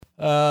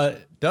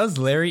Does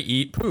Larry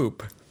eat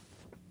poop?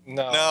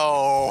 No.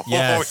 No.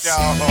 Yes. No.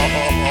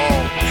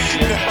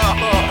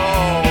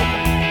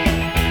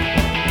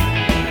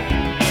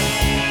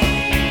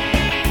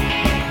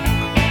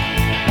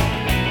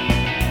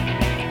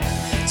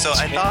 So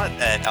I thought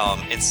that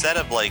instead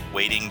of like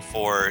waiting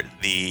for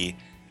the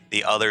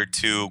other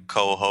two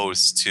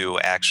co-hosts to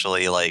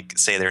actually like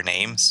say their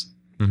names,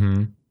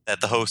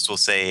 that the host will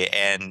say,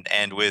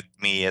 and with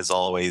me as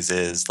always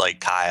is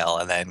like Kyle,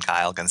 and then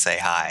Kyle can say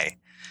hi,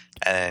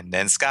 and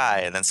then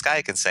Sky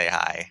can say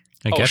hi.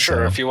 I guess sure.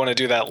 so. If you want to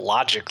do that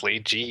logically,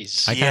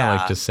 geez. I kind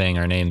of like just saying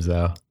our names,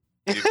 though.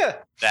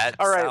 That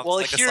All right. sounds Well,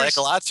 like a here's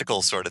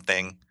psychological sort of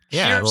thing.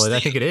 Yeah, well, I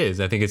think it is.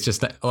 I think it's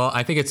just that, well,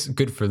 I think it's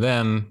good for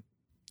them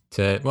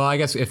to, well, I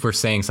guess if we're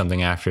saying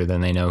something after,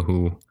 then they know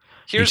who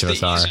each of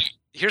us are.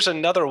 Here's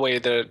another way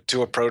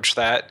to approach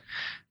that.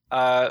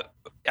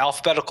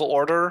 Alphabetical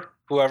order.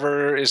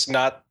 Whoever is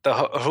not the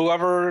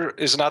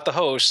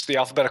host, the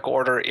alphabetical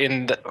order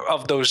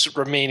of those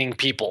remaining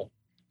people.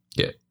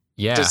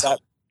 Yeah. Does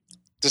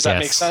that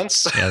make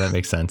sense? Yeah, that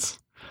makes sense.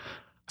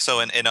 So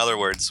in other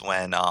words,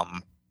 when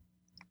I'm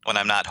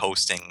not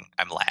hosting,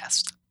 I'm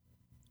last.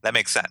 That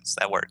makes sense.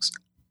 That works.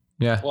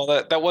 Yeah. Well,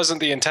 that wasn't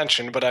the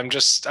intention, but I'm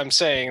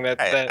saying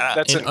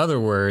that's in other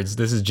words,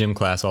 this is gym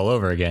class all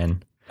over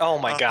again. Oh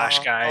my gosh,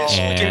 guys!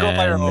 And... We can go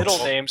by our middle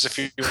names if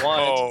you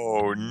want.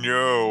 Oh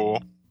no!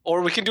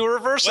 Or we can do a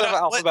reverse of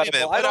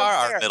alphabetical. What are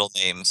our middle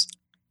names?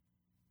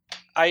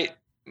 I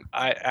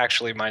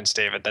actually, mine's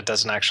David. That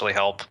doesn't actually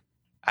help.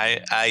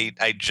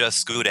 I just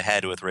scoot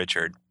ahead with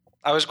Richard.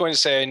 I was going to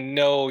say I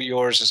know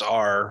yours is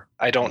R.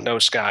 I don't know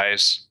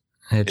Sky's.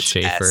 It's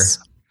Schaefer.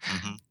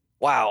 Mm-hmm.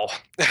 Wow.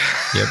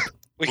 Yep.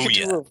 We could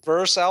do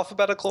reverse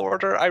alphabetical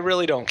order. I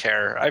really don't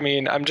care. I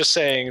mean, I'm just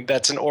saying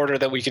that's an order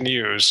that we can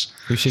use.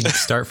 We should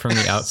start from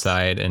the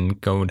outside and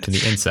go to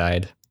the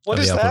inside what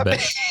of the does alphabet.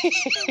 That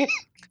mean?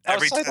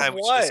 Every time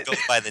we just go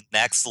by the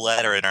next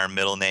letter in our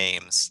middle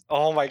names.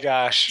 Oh my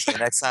gosh. So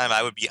next time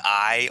I would be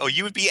I. Oh,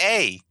 you would be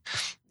A.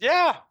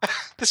 Yeah.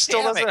 This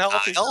still doesn't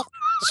help you.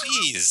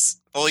 Jeez.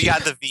 Well, you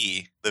got the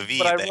V. The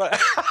V.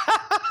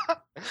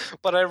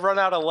 But I run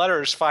out of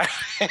letters.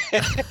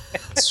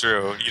 It's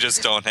true. You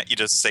just don't. You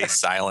just say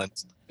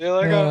silent. You're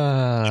like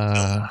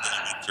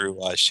through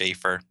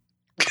Schaefer.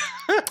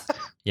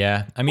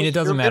 Yeah, I mean, it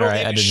doesn't matter. I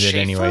edited it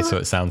anyway, so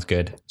it sounds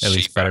good. At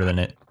least better than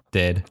it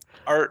did.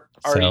 Are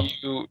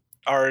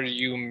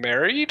you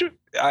married?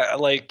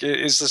 Like,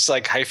 is this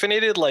like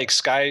hyphenated? Like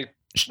Sky?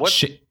 What?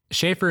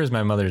 Schaefer is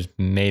my mother's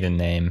maiden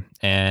name,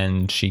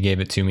 and she gave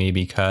it to me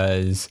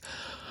because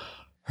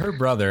her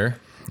brother,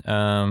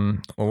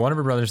 one of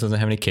her brothers doesn't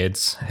have any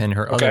kids, and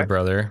her other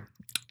brother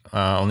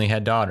only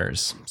had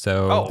daughters.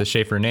 So the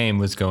Schaefer name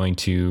was going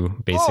to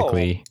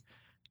basically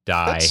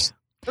die.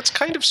 That's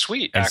kind of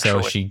sweet, and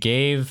actually. so she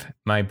gave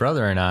my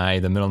brother and I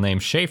the middle name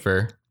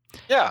Schaefer.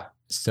 Yeah.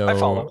 So, I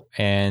follow.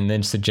 And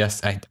then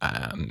suggest,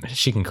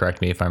 she can correct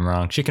me if I'm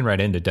wrong. She can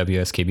write into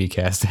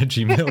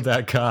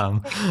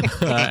wskbcast@gmail.com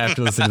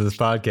after listening to this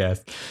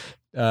podcast.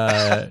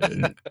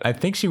 I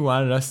think she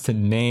wanted us to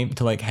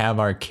have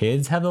our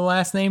kids have the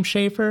last name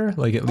Schaefer,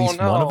 like at least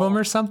one of them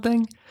or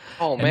something.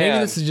 Oh, man. And maybe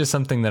this is just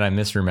something that I'm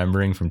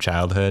misremembering from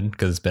childhood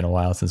because it's been a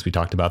while since we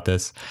talked about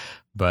this.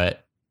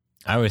 But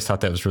I always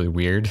thought that was really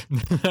weird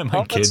that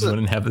my kids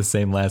wouldn't have the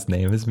same last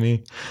name as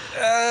me.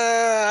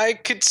 I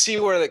could see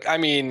where,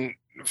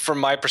 from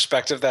my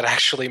perspective, that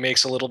actually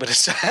makes a little bit of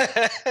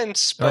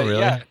sense. But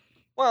really? Yeah.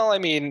 Well, I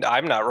mean,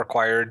 I'm not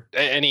required.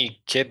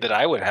 Any kid that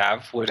I would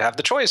have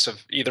the choice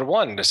of either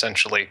one,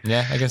 essentially.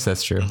 Yeah, I guess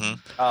that's true.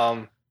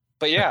 Mm-hmm.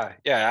 But yeah,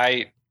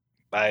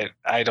 I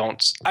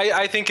don't.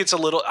 I think it's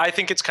I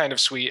think it's kind of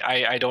sweet.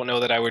 I don't know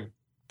that I would.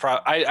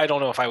 I don't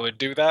know if I would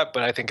do that,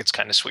 but I think it's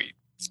kind of sweet.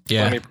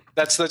 Yeah,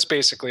 that's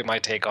basically my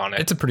take on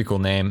it. It's a pretty cool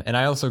name, and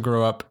I also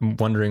grew up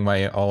wondering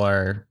why all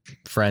our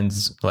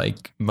friends'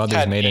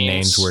 mothers' maiden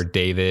names were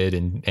David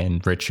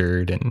and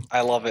Richard, and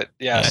I love it.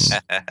 Yes,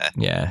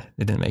 yeah,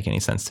 it didn't make any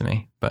sense to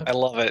me, but I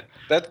love it.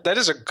 That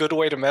is a good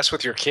way to mess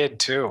with your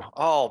kid too.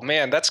 Oh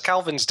man, that's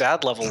Calvin's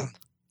dad level.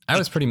 I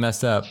was pretty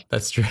messed up.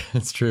 That's true.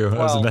 It's true. I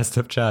was a messed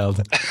up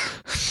child.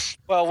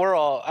 Well, we're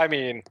all. I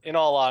mean, in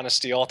all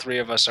honesty, all three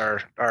of us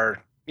are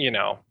in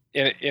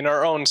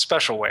our own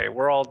special way.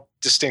 We're all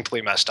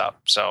distinctly messed up.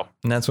 So,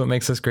 and that's what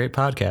makes us great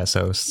podcast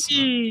hosts.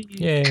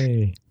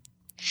 Yay.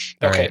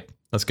 All okay. Right,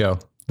 let's go.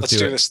 Let's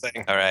do this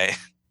thing. All right.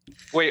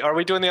 Wait, are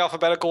we doing the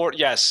alphabetical order?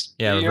 Yes.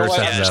 Yeah, reverse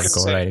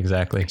alphabetical. Right,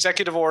 exactly.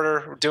 Executive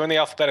order. We're doing the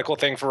alphabetical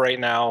thing for right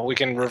now. We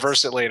can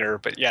reverse it later,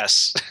 but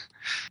yes.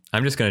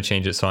 I'm just going to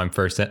change it so I'm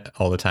first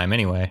all the time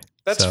anyway.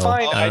 That's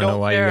fine. I don't know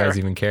why you guys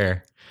even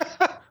care.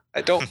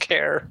 I don't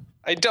care.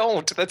 I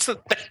don't. That's the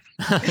thing.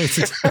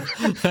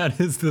 That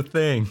is the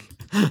thing.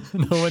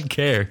 No one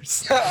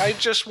cares. I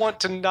just want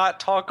to not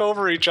talk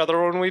over each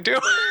other when we do.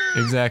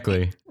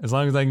 Exactly. As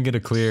long as I can get a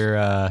clear...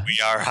 We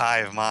are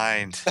hive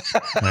mind.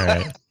 All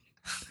right.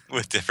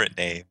 With different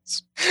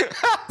names.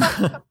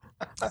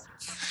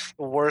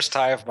 Worst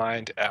hive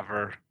mind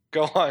ever.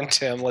 Go on,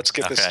 Tim. Let's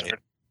get this started.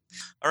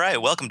 All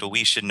right, welcome to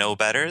We Should Know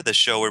Better, the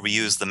show where we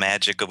use the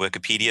magic of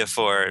Wikipedia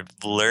for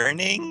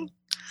learning.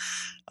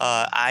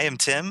 I am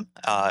Tim.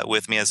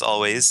 With me, as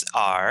always,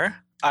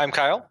 are... I'm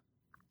Kyle.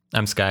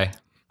 I'm Sky.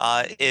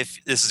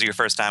 If this is your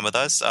first time with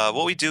us,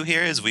 what we do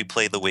here is we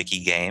play the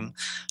wiki game.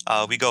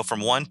 We go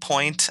from one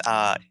point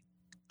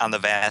on the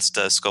vast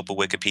scope of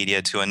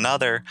Wikipedia to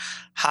another,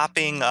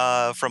 hopping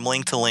from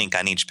link to link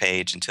on each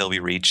page until we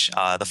reach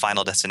the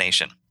final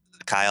destination.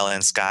 Kyle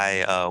and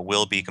Sky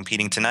will be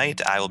competing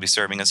tonight. I will be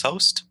serving as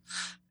host.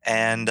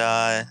 And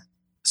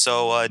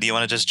so do you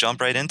want to just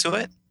jump right into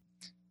it?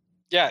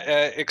 Yeah,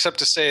 except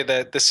to say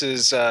that this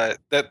is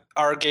that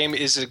our game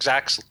is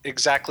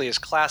exactly as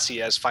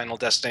classy as Final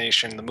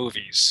Destination, the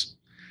movies.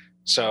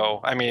 So,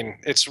 I mean,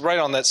 it's right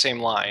on that same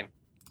line.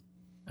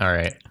 All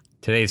right.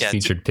 Today's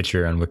featured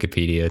picture on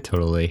Wikipedia,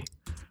 totally.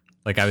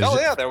 Like I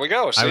was. Yeah, there we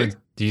go. See?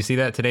 Do you see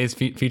that today's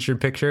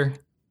featured picture?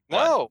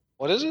 No.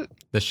 What is it?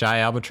 The shy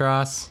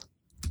albatross.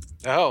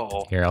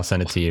 Oh. Here, I'll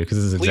send it to you because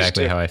this is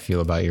exactly how I feel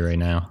about you right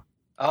now.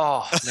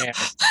 Oh, man.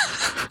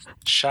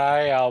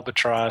 Shy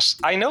albatross.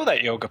 I know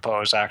that yoga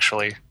pose,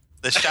 actually.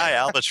 The shy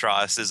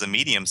albatross is a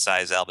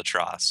medium-sized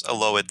albatross,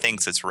 although it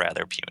thinks it's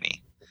rather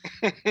puny,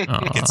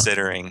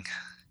 considering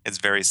it's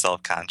very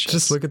self-conscious.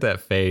 Just look at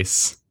that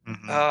face.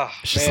 Mm-hmm. Oh,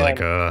 it's just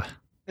man.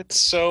 It's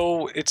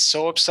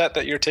so upset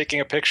that you're taking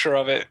a picture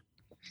of it.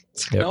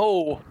 It's like,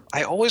 no,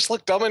 I always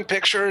look dumb in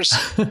pictures.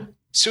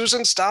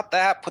 Susan, stop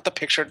that. Put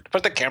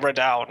the camera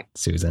down.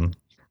 Susan.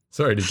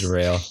 Sorry to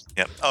derail.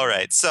 Yep. All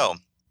right. So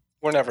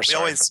we're never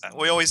sorry.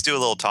 We always do a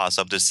little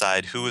toss-up to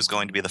decide who is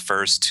going to be the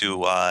first to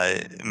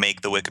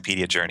make the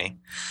Wikipedia journey.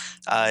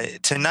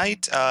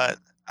 Tonight,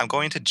 I'm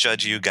going to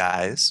judge you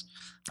guys.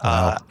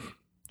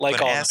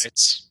 Like all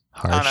nights.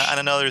 On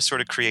another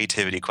sort of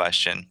creativity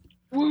question.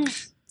 Woo.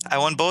 I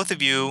want both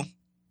of you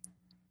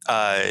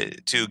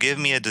to give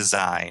me a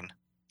design.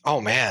 Oh,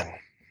 man.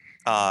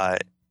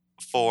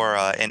 For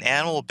an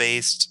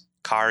animal-based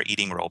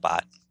car-eating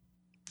robot.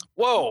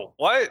 Whoa,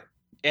 what?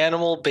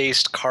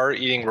 Animal-based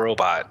car-eating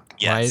robot.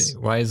 Yes.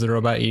 Why is the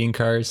robot eating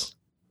cars?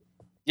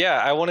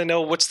 Yeah, I want to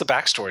know what's the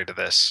backstory to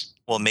this.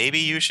 Well, maybe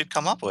you should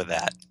come up with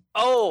that.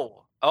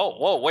 Whoa,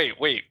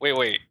 wait.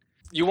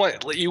 You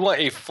want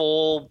a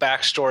full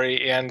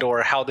backstory and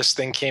or how this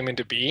thing came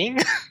into being?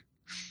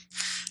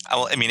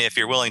 I mean, if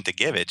you're willing to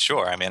give it,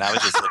 sure. I mean, I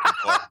was just looking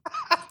for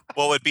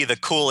what would be the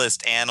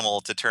coolest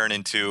animal to turn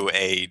into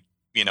a,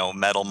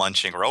 metal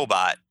munching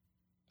robot.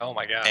 Oh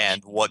my gosh.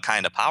 And what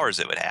kind of powers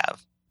it would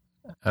have.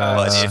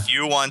 But if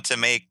you want to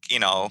make, I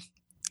know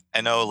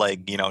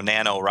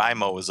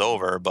NaNoWriMo is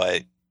over,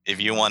 but if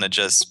you want to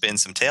just spin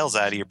some tails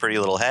out of your pretty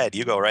little head,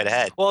 you go right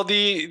ahead. Well,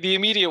 the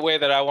immediate way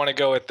that I want to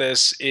go with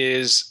this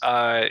is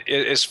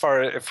as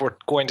far if we're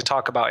going to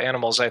talk about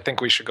animals, I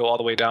think we should go all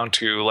the way down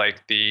to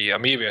like the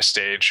amoeba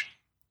stage.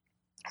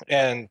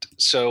 And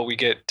so we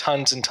get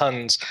tons and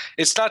tons.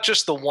 It's not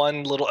just the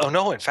one little. Oh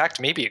no! In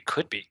fact, maybe it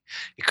could be.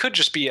 It could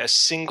just be a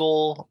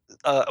single,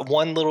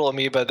 one little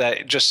amoeba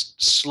that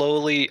just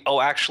slowly.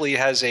 Actually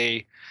has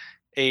a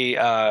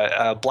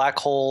black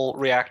hole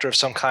reactor of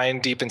some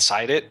kind deep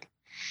inside it.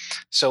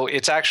 So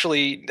it's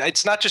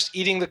not just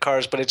eating the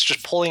cars, but it's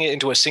just pulling it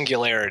into a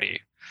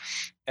singularity.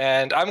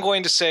 And I'm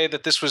going to say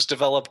that this was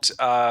developed,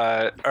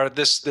 or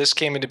this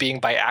came into being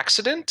by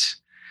accident.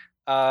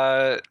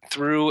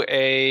 Through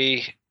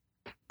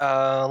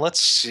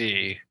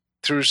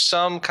through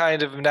some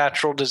kind of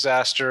natural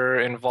disaster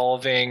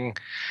involving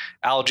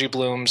algae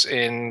blooms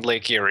in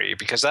Lake Erie,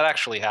 because that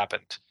actually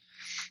happened.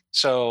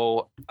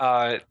 So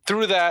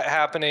through that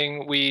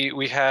happening,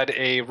 we had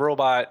a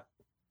robot,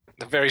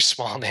 a very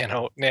small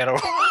nano NaNoWriMo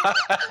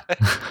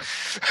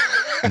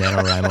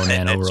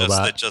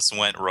robot that just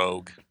went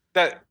rogue.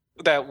 That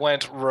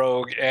went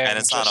rogue, and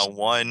it's on a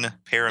one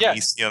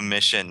paramecium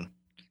mission.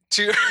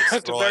 To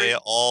destroy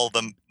all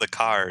the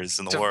cars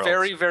in the world.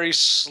 Very, very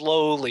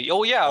slowly.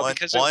 Oh, yeah.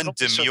 Because one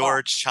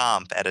demure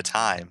chomp at a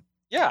time.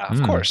 Yeah,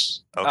 of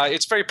course. Okay.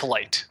 It's very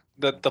polite.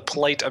 The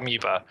polite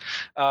amoeba.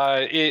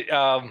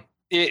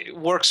 It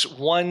works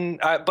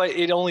but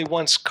it only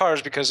wants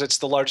cars because it's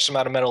the largest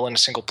amount of metal in a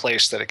single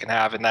place that it can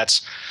have. And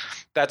that's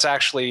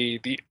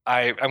actually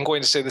I'm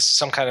going to say this is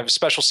some kind of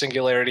special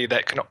singularity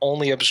that can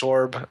only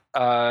absorb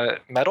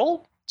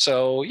metal.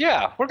 So,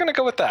 yeah, we're going to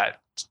go with that.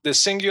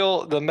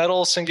 The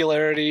metal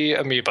singularity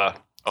amoeba.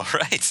 All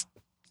right.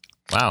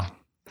 Wow.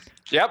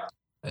 Yep.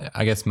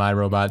 I guess my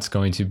robot's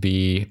going to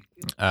be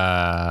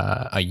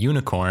a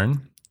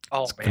unicorn.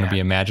 Oh, it's going to be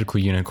a magical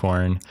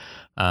unicorn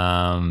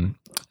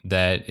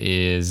that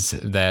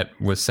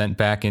was sent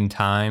back in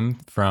time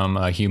from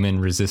a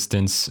human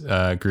resistance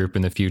group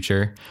in the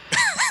future.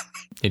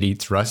 It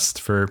eats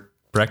rust for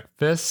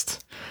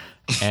breakfast.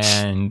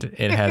 And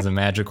it has a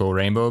magical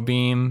rainbow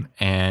beam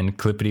and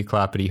clippity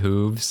cloppity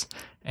hooves.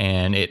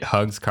 And it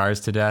hugs cars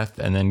to death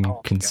and then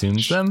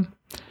consumes them.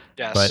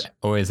 Yes. But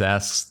always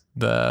asks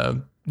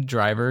the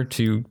driver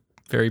to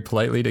very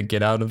politely to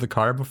get out of the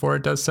car before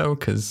it does so,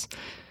 because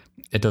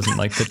it doesn't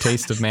like the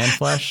taste of man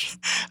flesh.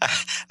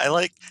 I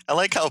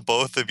like how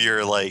both of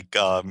your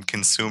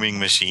consuming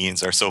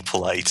machines are so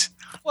polite.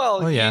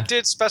 Well, you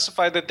did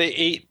specify that they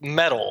ate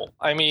metal.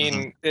 I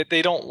mean,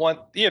 they don't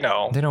want, They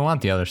don't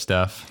want the other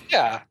stuff.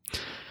 Yeah.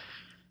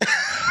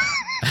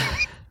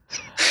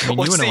 I mean,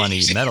 you wouldn't want to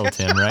eat metal,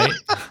 Tim, right?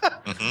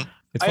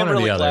 It's one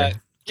or the other.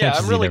 Yeah,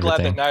 I'm really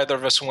glad that neither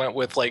of us went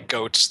with like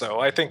goats, though.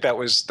 I think that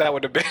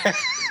would have been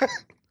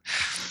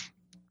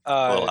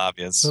a little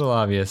obvious. A little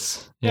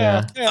obvious.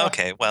 Yeah.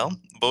 Okay, well,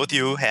 both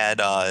you had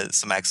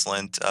some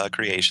excellent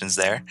creations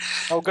there.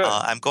 Oh, good.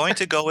 I'm going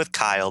to go with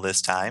Kyle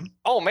this time.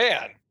 Oh,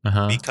 man.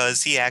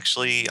 Because he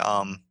actually,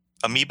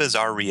 amoebas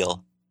are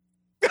real.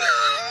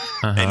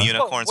 And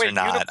unicorns are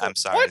not. I'm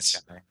sorry.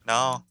 What?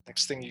 No.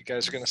 Next thing you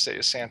guys are going to say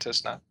is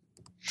Santa's not.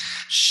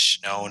 Shh.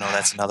 No,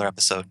 that's another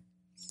episode.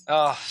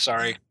 Oh,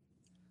 sorry.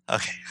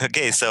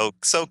 Okay. So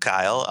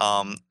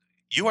Kyle,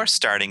 you are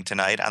starting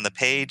tonight on the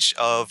page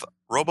of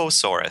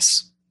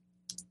Robosaurus.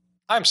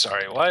 I'm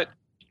sorry, what?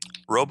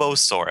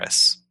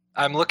 Robosaurus.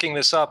 I'm looking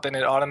this up and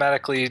it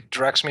automatically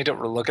directs me to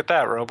look at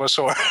that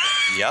Robosaurus.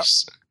 Yep.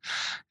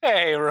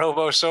 Hey,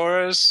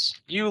 Robosaurus,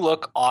 you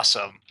look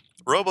awesome.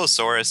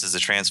 Robosaurus is a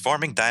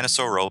transforming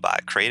dinosaur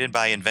robot created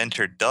by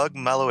inventor Doug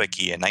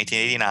Malowicki in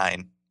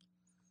 1989.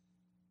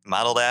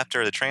 Modeled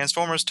after the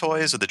Transformers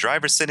toys with the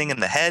driver sitting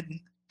in the head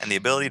and the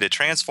ability to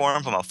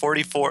transform from a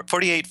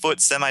 48-foot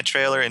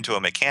semi-trailer into a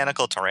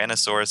mechanical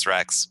Tyrannosaurus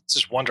Rex. This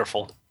is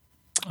wonderful.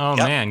 Oh,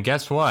 man,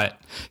 guess what?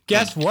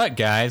 Guess what,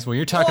 guys? Well,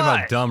 you're talking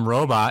about dumb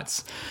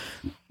robots.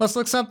 Let's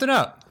look something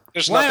up.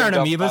 Why aren't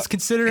amoebas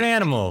considered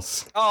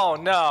animals? Oh,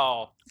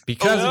 no.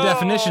 Because the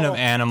definition of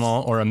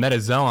animal or a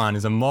metazoan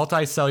is a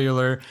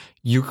multicellular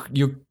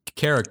eukaryote.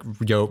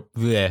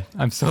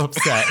 I'm so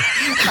upset.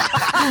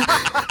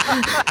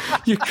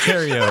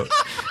 Eukaryote.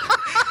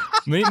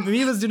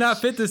 Amoebas do not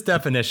fit this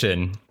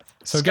definition.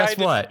 So Sky, guess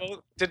what?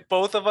 Did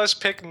both of us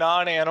pick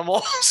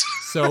non-animals?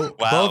 So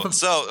wow.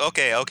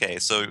 Okay.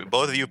 So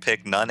both of you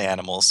picked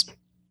non-animals.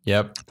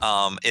 Yep.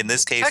 In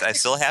this case, I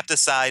still have to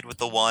side with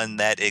the one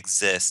that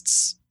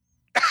exists.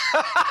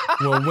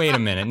 Well, wait a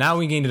minute. Now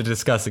we need to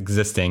discuss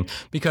existing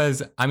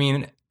because, I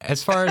mean,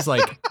 as far as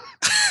like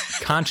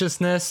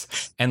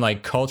consciousness and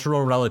like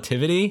cultural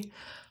relativity,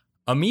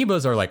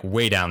 amoebas are like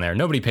way down there.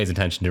 Nobody pays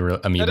attention to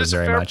amoebas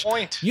very much.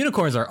 Point.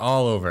 Unicorns are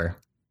all over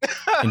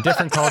in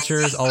different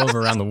cultures, all over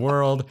around the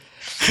world.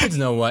 Kids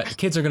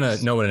are gonna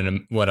know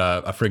what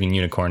a friggin'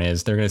 unicorn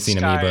is. They're gonna see an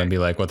amoeba and be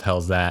like, "What the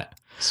hell's that?"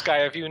 Sky,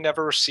 have you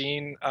never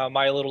seen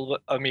My Little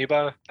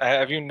Amoeba?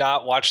 Have you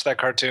not watched that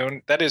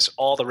cartoon? That is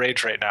all the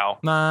rage right now.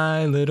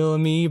 My Little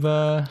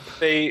Amoeba.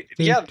 The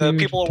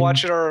people who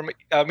watch it are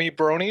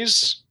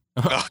amoebronis.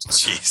 Oh,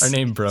 jeez. Our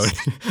name Brony.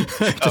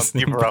 Just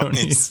name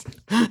bronies.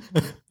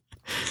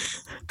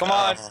 Come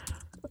on.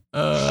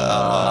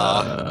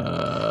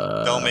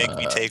 Don't make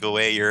me take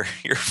away your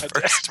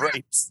first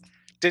rates.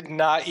 Did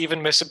not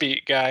even miss a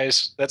beat,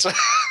 guys. That's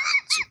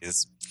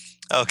jeez.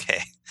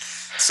 Okay.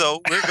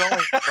 So we're going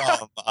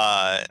from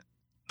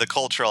the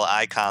cultural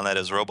icon that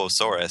is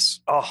Robosaurus.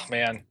 Oh,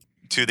 man.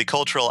 To the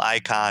cultural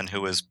icon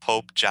who is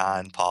Pope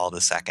John Paul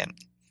II.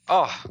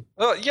 Oh,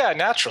 well, yeah,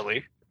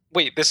 naturally.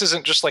 Wait, this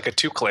isn't just like a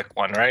 2-click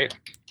one, right?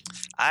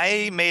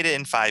 I made it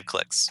in 5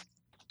 clicks.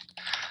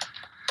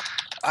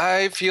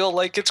 I feel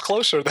like it's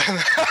closer than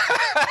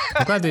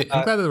I'm glad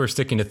that we're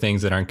sticking to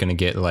things that aren't going to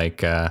get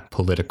like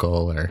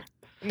political or...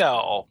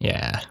 No.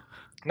 Yeah.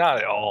 Not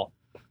at all.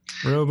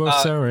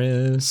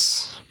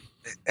 Robosaurus.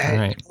 All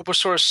right.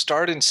 Robosaurus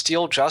starred in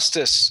Steel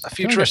Justice, a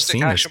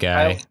futuristic action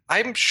pilot.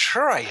 I'm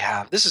sure I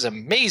have. This is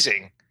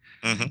amazing.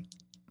 Mm-hmm.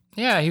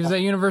 Yeah, he was at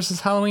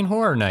Universal's Halloween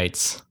Horror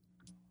Nights.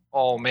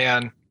 Oh,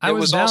 man. I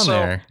was down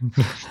there.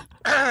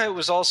 It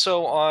was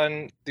also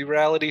on the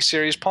reality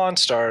series Pawn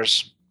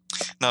Stars.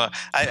 No,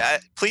 I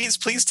please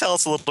tell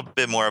us a little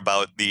bit more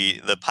about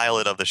the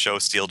pilot of the show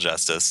Steel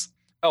Justice.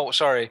 Oh,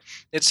 sorry.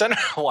 It's centered.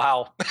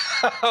 Wow.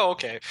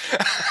 Okay.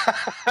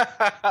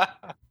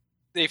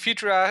 The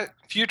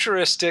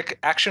futuristic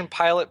action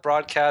pilot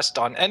broadcast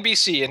on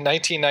NBC in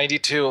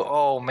 1992.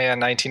 Oh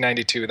man,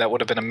 1992. That would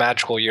have been a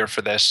magical year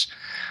for this.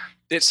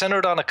 It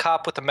centered on a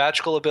cop with the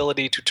magical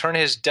ability to turn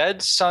his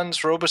dead son's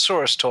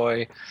Robosaurus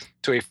toy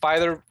to a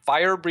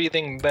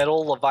fire-breathing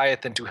metal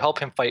leviathan to help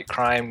him fight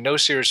crime. No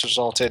series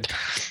resulted.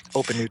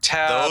 Open new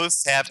tab.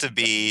 Those have to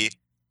be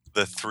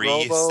the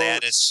 3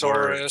 saddest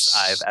words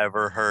I've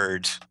ever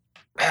heard.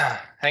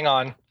 Hang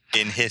on.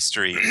 In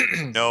history,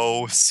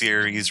 no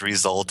series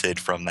resulted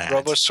from that.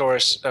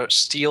 Robosaurus,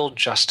 Steel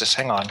Justice.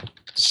 Hang on.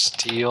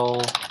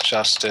 Steel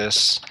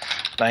Justice,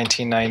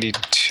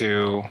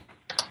 1992.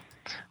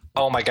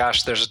 Oh my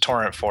gosh, there's a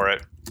torrent for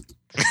it.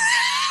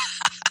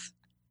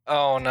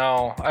 Oh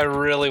no, I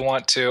really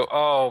want to.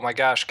 Oh my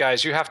gosh,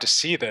 guys, you have to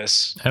see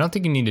this. I don't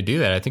think you need to do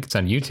that. I think it's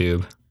on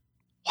YouTube.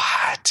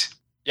 What?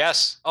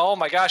 Yes. Oh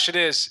my gosh, it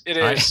is. It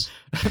is.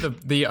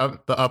 The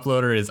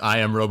uploader is I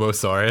am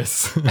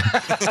Robosaurus.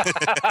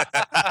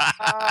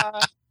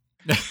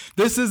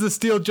 This is a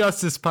Steel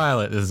Justice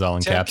pilot. This is all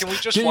in caps.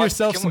 Get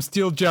yourself some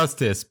Steel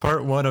Justice,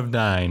 part 1 of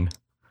 9.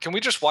 Can we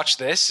just watch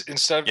this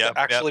instead of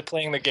actually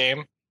playing the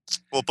game?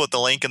 We'll put the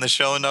link in the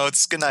show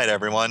notes. Good night,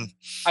 everyone.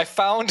 I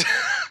found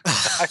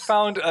I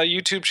found a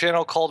YouTube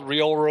channel called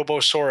Real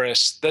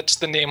Robosaurus. That's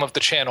the name of the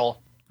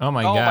channel. Oh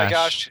my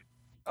gosh.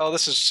 Oh,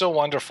 this is so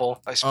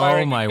wonderful.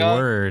 Oh my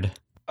word.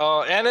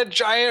 Oh, and a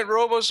giant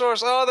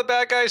Robosaurus. Oh, the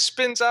bad guy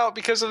spins out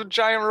because of the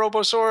giant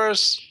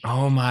Robosaurus.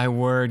 Oh my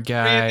word,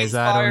 guys.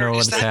 I don't know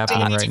what's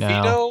happening right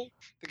now.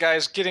 The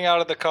guy's getting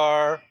out of the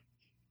car.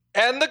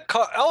 And the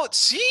car. Oh,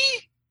 see,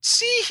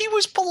 he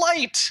was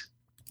polite,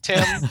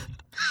 Tim.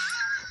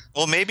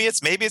 Well, maybe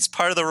it's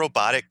part of the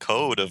robotic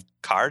code of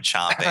car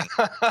chomping.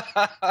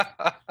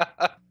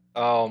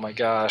 Oh my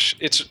gosh!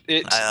 It's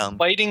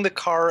biting the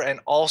car and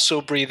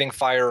also breathing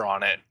fire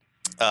on it.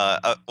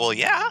 Well,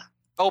 yeah.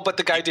 Oh, but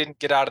the guy didn't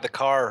get out of the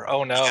car.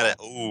 Oh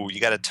no! You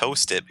gotta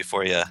toast it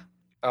before you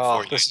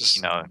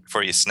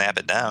snap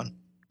it down.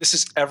 This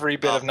is every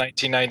bit of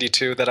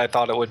 1992 that I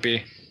thought it would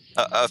be.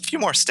 A few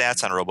more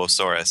stats on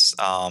Robosaurus.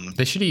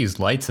 They should have used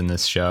lights in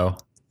this show.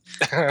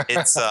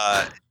 It's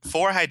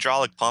 4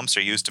 hydraulic pumps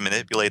are used to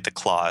manipulate the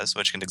claws,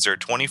 which can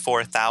exert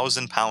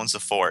 24,000 pounds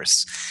of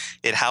force.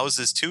 It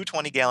houses 2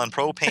 20-gallon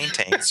propane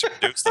tanks to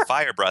reduce the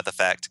fire breath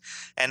effect,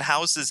 and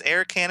houses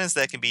air cannons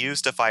that can be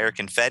used to fire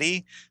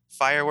confetti,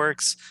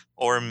 fireworks,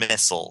 or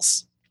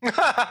missiles.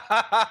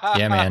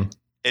 Yeah, man.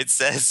 It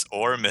says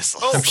or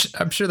missiles.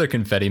 I'm sure they're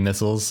confetti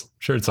missiles.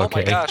 Sure, it's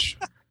okay. Oh my gosh.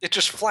 It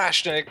just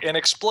flashed and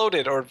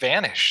exploded or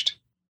vanished.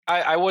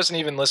 I wasn't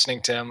even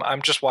listening, Tim.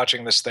 I'm just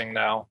watching this thing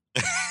now.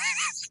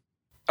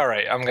 All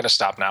right, I'm going to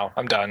stop now.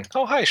 I'm done.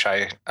 Oh, hi,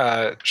 Shy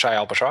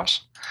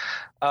Albatross.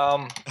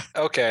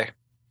 Okay.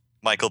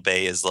 Michael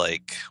Bay is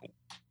like,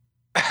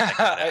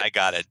 I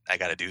got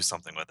to do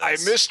something with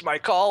this. I missed my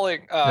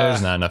calling.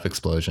 There's not enough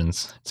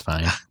explosions. It's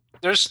fine.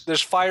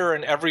 There's fire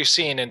in every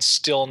scene and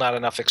still not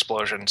enough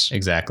explosions.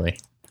 Exactly.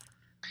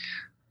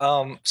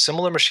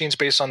 Similar machines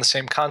based on the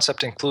same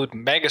concept include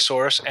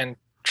Megasaurus and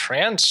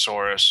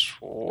Transaurus.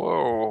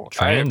 Whoa.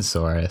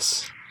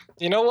 Transaurus.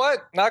 You know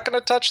what? Not going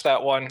to touch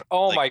that one.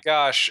 Oh my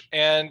gosh.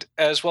 And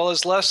as well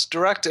as less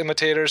direct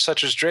imitators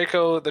such as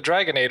Draco the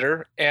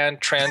Dragonator and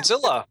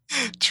Tranzilla.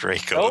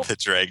 Draco the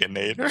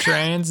Dragonator.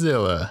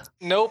 Tranzilla.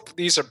 Nope.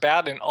 These are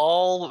bad in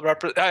all...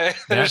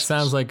 That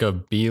sounds like a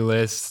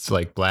B-list,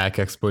 like black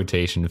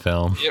exploitation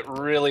film. It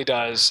really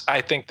does.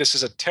 I think this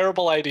is a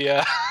terrible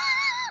idea.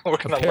 A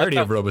parody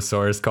of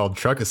Robosaurus called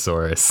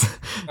Truckosaurus.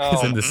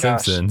 It's in The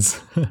Simpsons.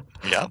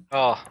 Yeah.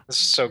 Oh, this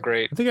is so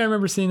great. I think I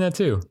remember seeing that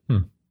too.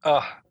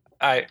 All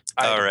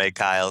right,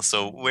 Kyle.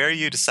 So where are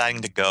you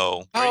deciding to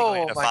go?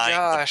 Oh my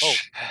gosh. You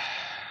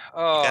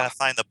gotta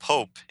find the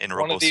Pope in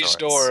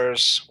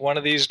Robosaurus. One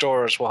of these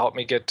doors will help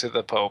me get to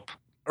the Pope.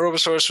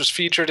 Robosaurus was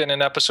featured in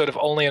an episode of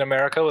Only in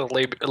America with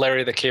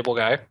Larry the Cable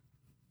Guy.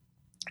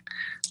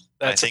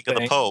 I think of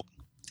the Pope.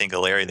 Think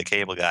of Larry the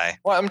Cable Guy.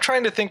 Well, I'm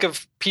trying to think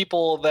of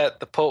people that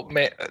the Pope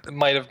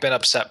might have been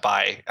upset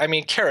by. I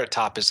mean, Carrot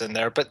Top is in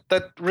there, but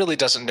that really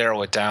doesn't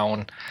narrow it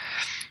down.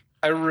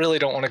 I really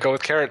don't want to go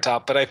with Carrot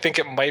Top, but I think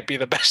it might be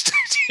the best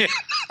idea.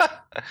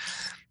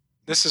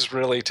 This is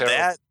really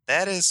terrible.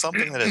 That is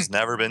something that has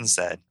never been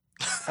said.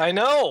 I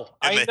know.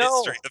 In the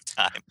history of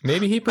time.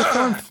 Maybe he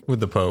performed with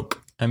the Pope.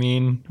 I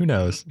mean, who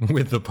knows?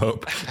 With the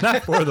Pope.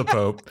 Not for the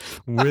Pope.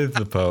 With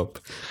the Pope.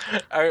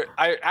 I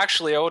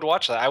would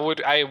watch that.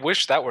 I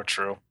wish that were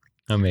true.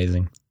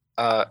 Amazing.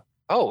 You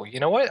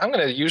know what? I'm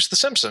going to use The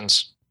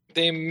Simpsons.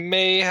 They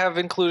may have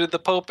included the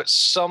Pope at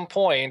some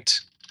point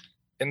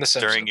in The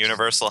Simpsons. During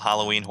Universal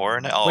Halloween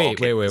Horror Night? Oh, wait.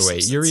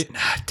 You're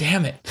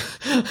damn it.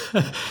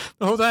 The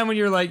whole time when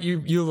you're like,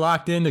 you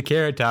locked into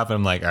Carrot Top, and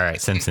I'm like, all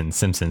right, Simpsons.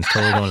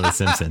 Totally going to The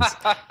Simpsons.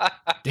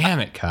 Damn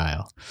it,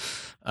 Kyle.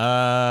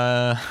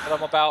 What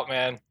I'm about,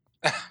 man.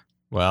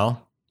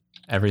 Well,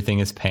 everything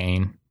is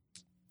pain.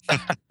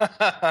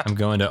 I'm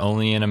going to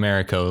Only in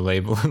America,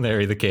 label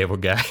Larry the Cable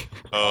Guy.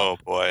 Oh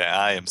boy,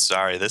 I am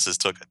sorry. This has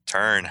took a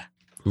turn.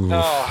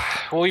 Oh,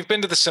 well, we've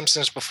been to The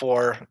Simpsons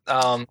before.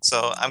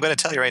 So I'm going to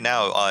tell you right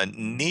now,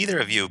 neither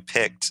of you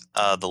picked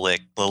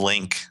the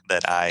link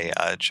that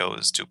I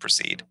chose to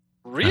proceed.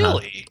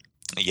 Really?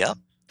 Yep.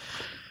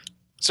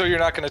 So you're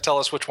not going to tell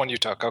us which one you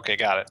took? Okay,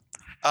 got it.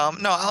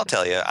 No, I'll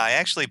tell you. I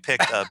actually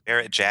picked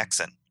Barrett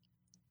Jackson.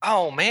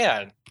 Oh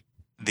man,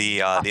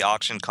 the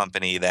auction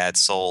company that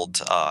sold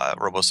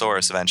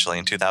Robosaurus eventually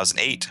in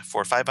 2008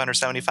 for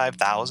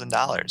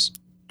 $575,000.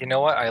 You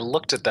know what? I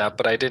looked at that,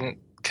 but I didn't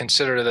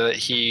consider that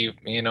he.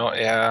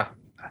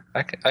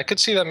 I could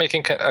see that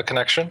making a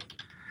connection.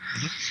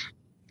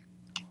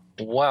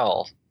 Mm-hmm.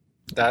 Well,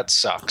 that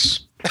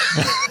sucks.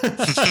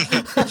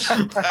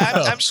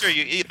 I'm sure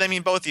you. I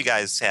mean, both you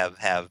guys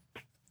have.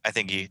 I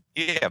think you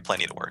have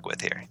plenty to work with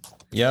here.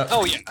 Yep.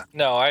 Oh yeah.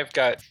 No, I've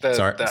got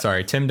the.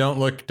 Sorry, Tim. Don't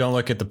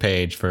look at the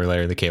page for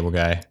Larry the Cable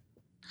Guy.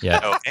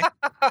 Yeah. Okay.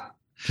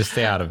 Just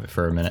stay out of it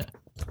for a minute.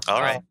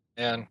 All right.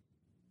 And.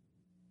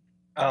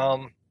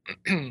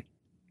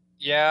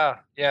 Yeah.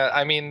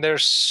 I mean,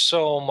 there's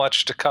so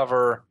much to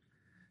cover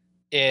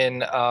in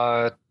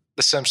The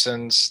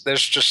Simpsons.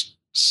 There's just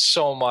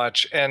so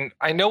much, and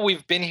I know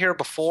we've been here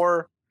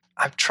before.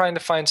 I'm trying to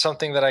find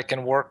something that I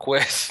can work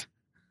with.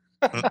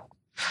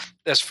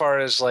 As far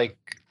as like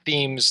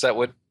themes that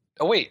would...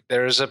 Oh, wait,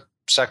 there's a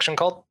section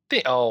called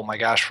oh my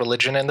gosh,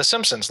 religion and The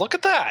Simpsons. Look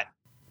at that.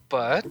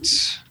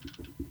 But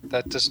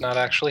that does not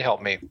actually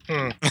help me.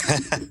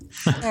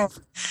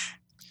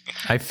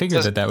 I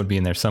figured that would be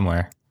in there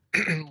somewhere.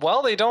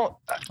 Well, they don't.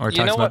 Or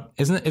talks about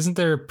isn't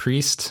there a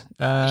priest?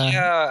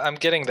 Yeah, I'm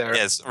getting there.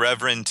 Yes,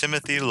 Reverend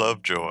Timothy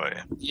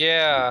Lovejoy.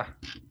 Yeah.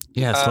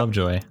 Yeah, it's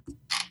Lovejoy,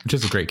 which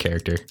is a great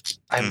character.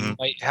 I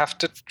might have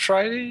to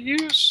try to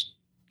use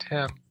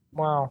him.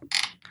 Wow.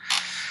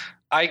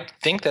 I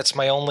think that's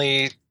my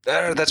only.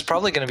 That's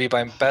probably going to be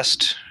my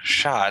best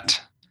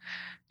shot.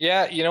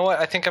 Yeah, you know what?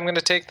 I think I'm going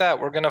to take that.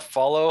 We're going to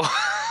follow.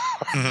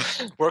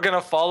 We're going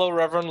to follow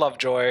Reverend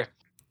Lovejoy.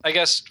 I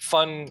guess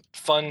fun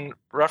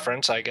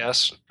reference, I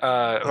guess,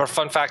 or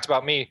fun fact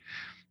about me.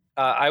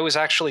 I was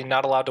actually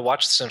not allowed to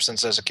watch The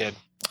Simpsons as a kid.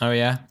 Oh,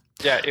 yeah?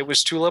 Yeah, it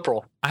was too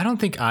liberal. I don't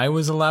think I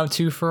was allowed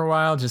to for a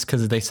while just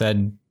because they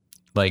said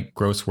like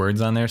gross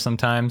words on there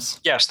sometimes.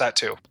 Yes, that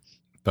too.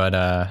 But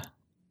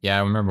yeah, I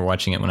remember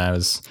watching it when I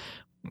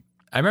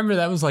remember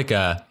that was like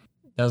a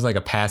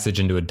passage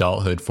into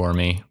adulthood for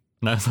me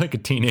when I was like a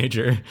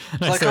teenager.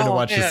 And I started to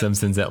watch The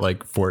Simpsons at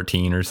like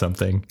 14 or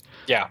something.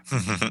 Yeah.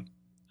 I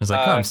was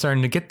like, I'm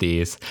starting to get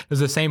these. It was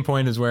the same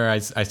point as where I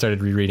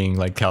started rereading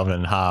like Calvin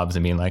and Hobbes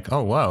and being like,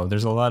 oh, wow,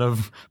 there's a lot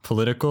of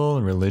political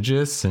and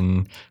religious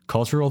and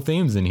cultural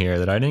themes in here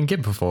that I didn't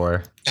get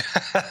before.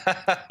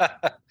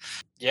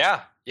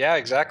 Yeah,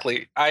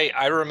 exactly.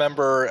 I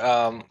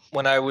remember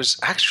when I would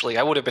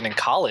have been in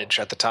college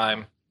at the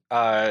time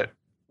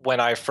when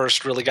I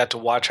first really got to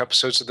watch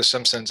episodes of The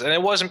Simpsons. And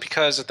it wasn't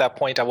because at that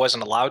point I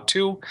wasn't allowed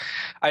to.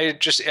 I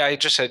just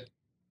had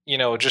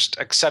just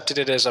accepted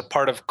it as a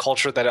part of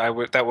culture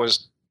that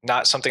was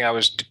not something I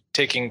was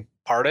taking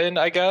part in,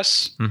 I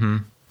guess. Mm-hmm.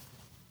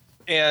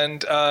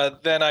 And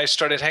then I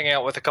started hanging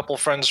out with a couple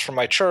of friends from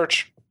my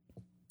church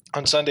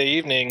on Sunday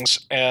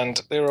evenings,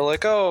 and they were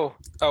like, well,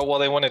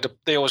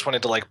 they always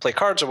wanted to like play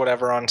cards or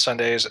whatever on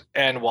Sundays.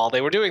 And while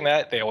they were doing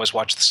that, they always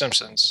watched The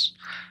Simpsons.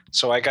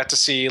 So I got to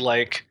see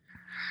like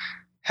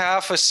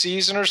half a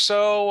season or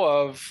so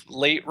of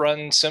late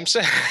run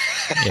Simpsons.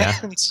 Yeah.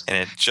 And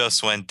it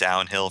just went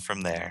downhill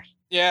from there.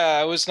 Yeah,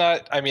 I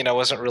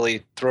wasn't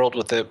really thrilled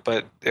with it,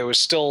 but it was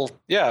still,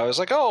 I was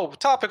like, oh,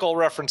 topical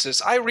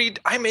references. I read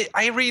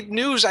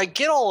news. I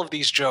get all of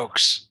these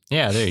jokes.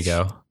 Yeah, there you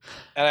go.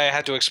 And I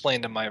had to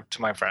explain to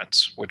my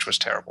friends, which was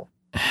terrible.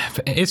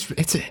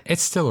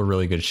 It's still a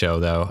really good show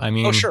though. I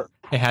mean, oh, sure.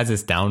 It has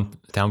its down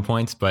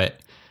points, but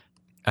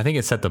I think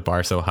it set the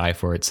bar so high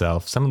for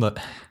itself. Some of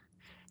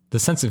the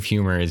sense of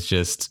humor is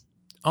just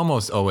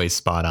almost always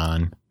spot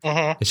on.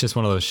 Mm-hmm. It's just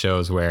one of those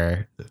shows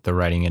where the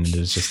writing in it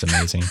is just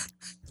amazing.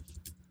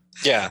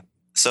 Yeah.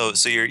 So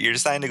you're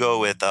deciding to go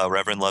with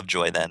Reverend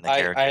Lovejoy then, the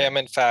character. I am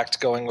in fact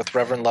going with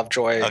Reverend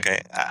Lovejoy.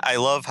 Okay. I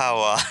love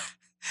how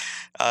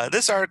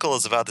this article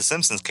is about the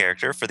Simpsons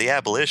character. For the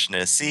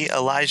abolitionist, see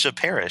Elijah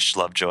Parrish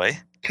Lovejoy.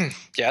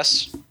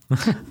 Yes.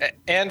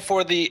 And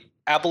for the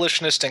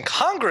abolitionist and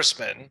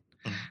congressman,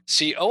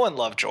 see Owen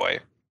Lovejoy.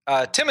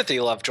 Timothy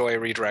Lovejoy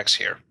redirects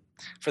here.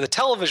 For the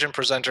television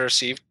presenter,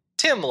 see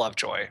Tim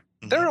Lovejoy.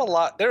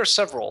 Mm-hmm. There are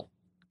several,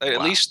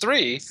 at least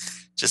 3.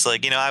 Just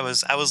like, I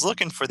was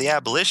looking for the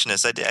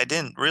abolitionist. I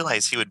didn't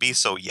realize he would be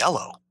so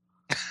yellow.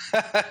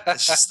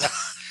 It's just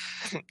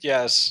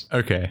Yes.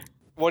 Okay.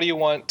 What do you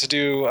want to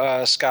do,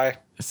 Sky?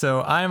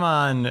 So I'm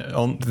on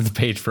the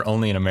page for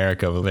Only in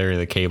America with Larry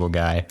the Cable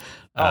Guy,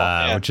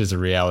 which is a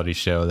reality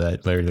show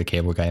that Larry the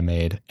Cable Guy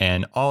made.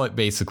 And all it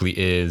basically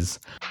is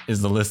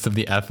the list of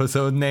the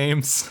episode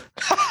names.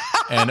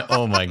 And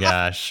oh my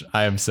gosh,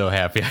 I am so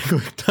happy I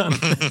clicked on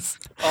this.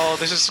 Oh,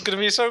 this is going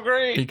to be so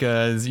great.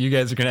 Because you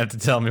guys are going to have to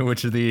tell me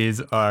which of these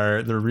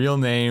are the real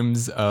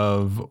names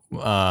of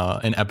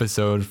an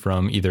episode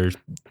from either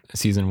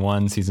season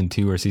 1, season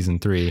 2, or season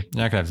 3. You're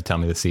not going to have to tell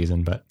me the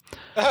season, but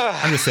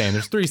I'm just saying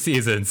there's 3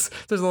 seasons.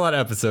 There's a lot of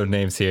episode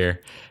names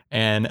here.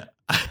 And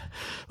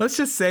let's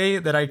just say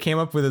that I came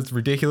up with as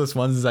ridiculous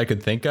ones as I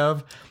could think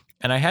of.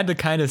 And I had to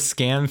kind of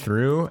scan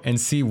through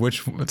and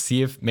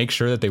make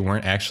sure that they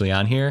weren't actually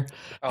on here.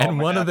 Oh, and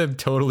one of them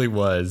totally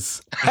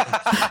was.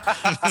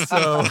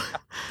 So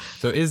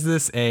is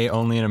this a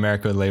Only in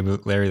America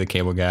with Larry the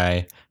Cable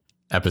Guy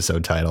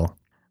episode title?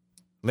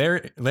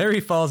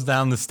 Larry falls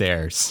down the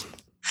stairs.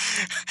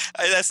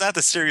 That's not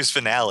the series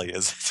finale,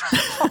 is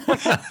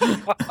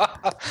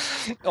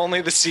it? Only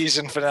the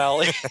season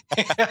finale.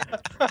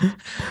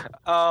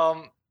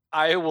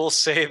 I will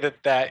say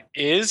that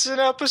is an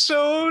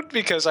episode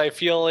because I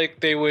feel like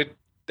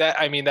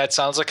that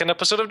sounds like an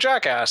episode of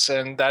Jackass,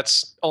 and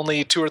that's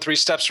only 2 or 3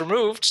 steps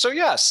removed. So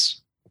yes,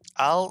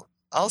 I'll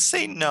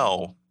say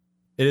no.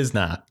 It is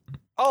not.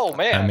 Oh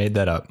man, I made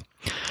that up.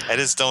 I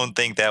just don't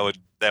think that would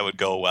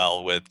go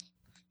well with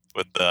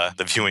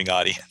the viewing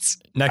audience.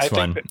 Next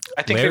one.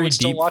 I think Larry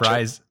deep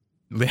fries.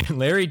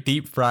 Larry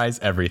deep fries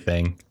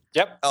everything.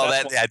 Yep. Oh,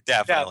 that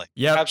definitely.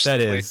 Yep,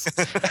 absolutely. That is.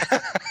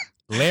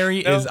 Larry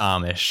is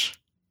Amish.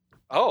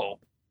 Oh.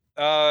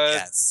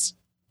 Yes.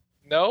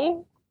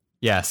 No?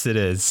 Yes, it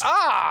is.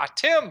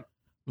 Tim.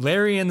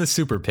 Larry and the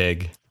Super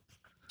Pig.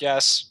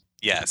 Yes.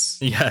 Yes.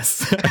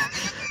 Yes.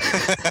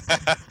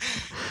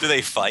 Do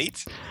they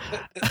fight?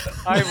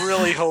 I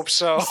really hope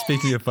so.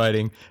 Speaking of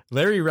fighting,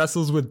 Larry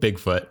wrestles with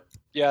Bigfoot.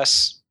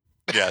 Yes.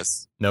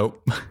 Yes.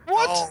 Nope.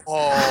 What?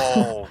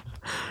 Oh.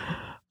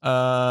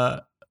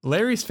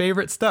 Larry's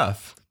favorite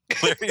stuff.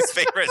 Larry's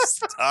favorite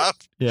stuff.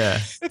 Yeah.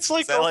 It's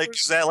like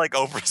Is that like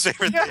Oprah's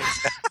favorite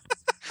thing?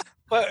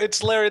 But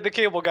it's Larry the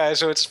Cable Guy,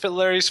 so it's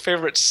Larry's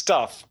favorite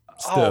stuff.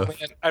 Oh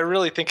man, I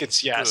really think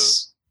it's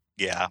yes.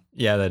 Yeah.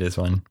 Yeah, that is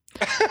one.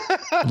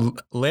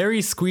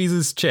 Larry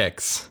squeezes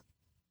chicks.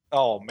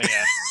 Oh man.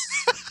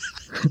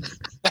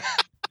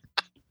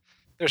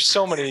 There's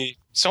so many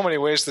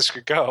ways this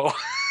could go.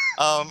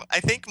 I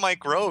think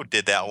Mike Rowe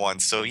did that one,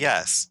 so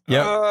yes.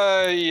 Yep.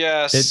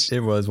 Yes. It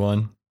was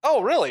one.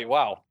 Oh really?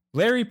 Wow.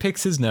 Larry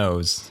picks his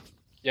nose.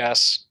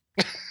 Yes.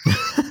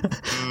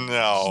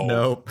 No.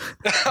 Nope.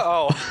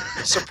 Oh,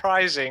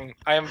 surprising.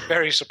 I am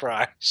very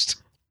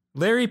surprised.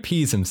 Larry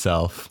pees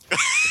himself.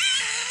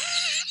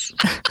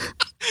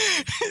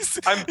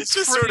 It's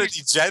just sort of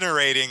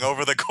degenerating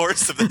over the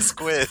course of this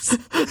quiz.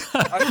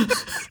 I'm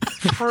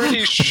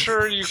pretty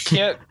sure you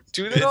can't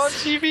do that on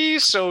TV,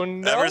 so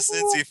no. Ever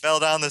since he fell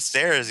down the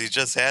stairs, he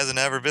just hasn't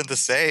ever been the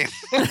same.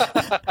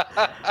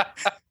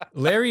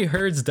 Larry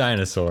herds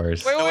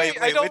dinosaurs.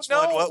 Wait, I don't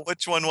know.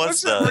 Which one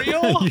was it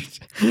real?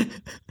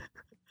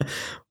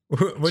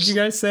 What'd you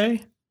guys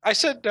say? I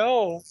said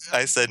no.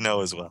 I said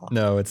no as well.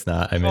 No, it's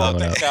not. I made Oh one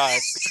my up. god.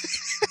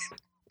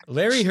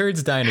 Larry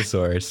herds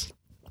dinosaurs.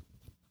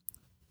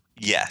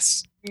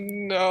 Yes.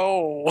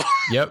 No.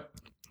 Yep.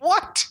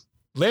 What?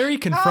 Larry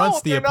confronts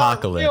No, the they're not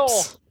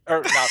apocalypse.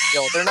 Or not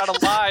real. They're not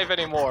alive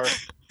anymore.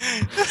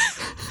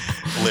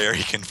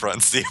 Larry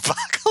confronts the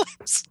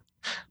apocalypse.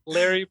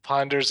 Larry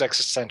ponders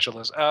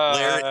existentialism.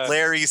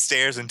 Larry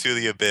stares into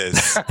the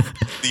abyss.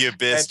 The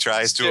abyss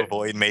tries to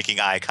avoid making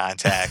eye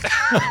contact.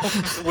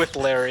 With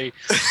Larry.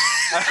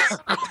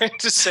 I'm going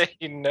to say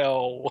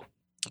no.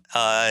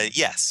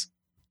 Yes.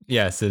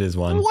 Yes, it is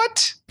one.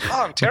 What?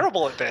 Oh, I'm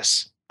terrible at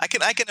this. I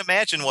can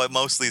imagine what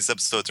most of these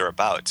episodes are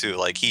about too.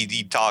 Like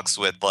he talks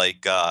with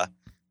like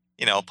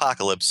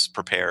apocalypse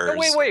preparers.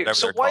 No, wait.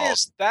 So why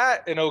is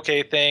that an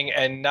okay thing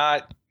and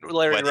not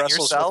Larry Wedding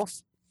wrestles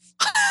yourself?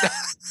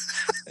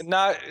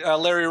 not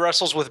Larry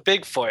wrestles with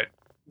Bigfoot?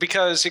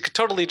 Because it could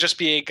totally just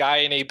be a guy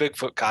in a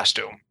Bigfoot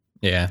costume.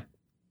 Yeah.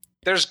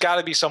 There's got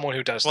to be someone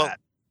who does that.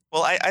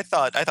 Well, I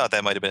thought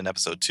that might have been an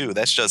episode 2.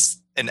 That's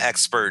just an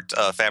expert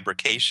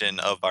fabrication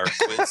of our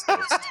quiz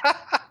host.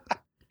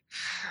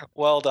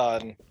 Well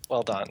done.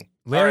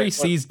 Larry right,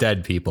 sees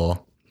dead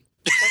people.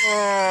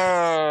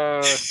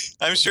 I'm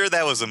sure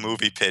that was a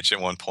movie pitch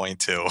at one point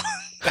too.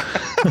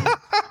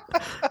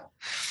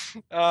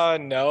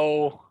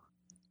 No.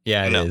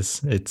 Yeah, it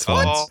is. It's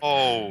one.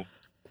 Oh.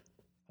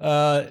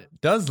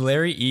 Does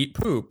Larry eat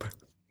poop?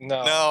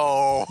 No.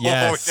 No.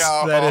 Yes,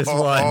 no. that is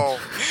one.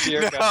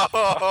 Dear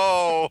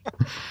No.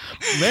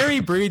 Larry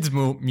breeds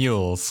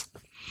mules.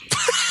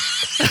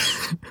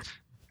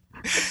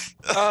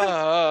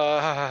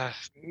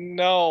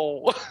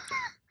 No.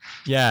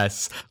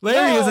 Yes.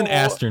 Larry is an No.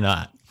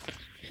 astronaut.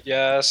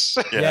 Yes.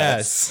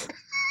 Yes.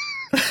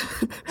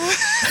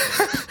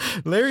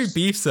 Larry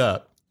beefs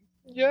up.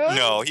 Yes.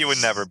 No, he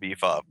would never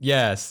beef up.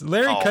 Yes.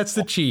 Larry Oh. cuts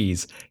the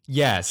cheese.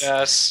 Yes.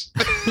 Yes.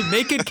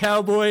 Naked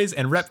cowboys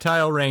and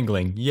reptile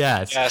wrangling.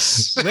 Yes.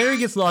 Yes. Larry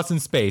gets lost in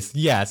space.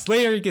 Yes.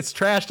 Larry gets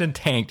trashed and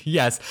tanked.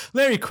 Yes.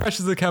 Larry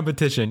crushes the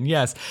competition.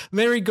 Yes.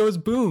 Larry goes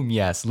boom.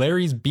 Yes.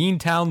 Larry's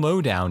Beantown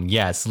Lowdown.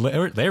 Yes.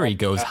 Larry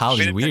goes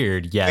Holly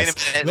Weird. Yes.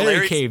 Wait a minute.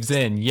 Larry caves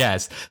in.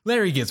 Yes.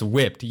 Larry gets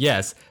whipped.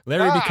 Yes.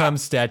 Larry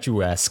becomes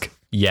statuesque.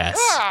 Yes.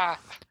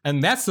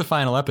 And that's the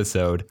final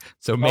episode.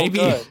 So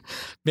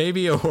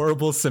maybe a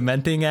horrible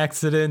cementing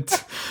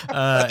accident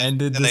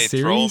ended And the they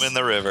series. throw him in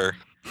the river.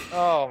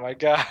 Oh my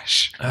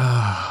gosh.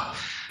 Oh,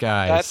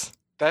 guys.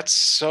 That's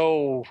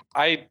so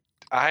I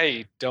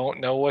don't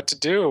know what to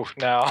do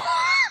now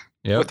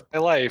Yep. with my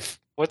life.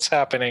 What's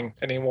happening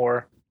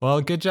anymore?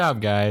 Well, good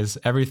job, guys.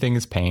 Everything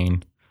is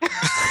pain.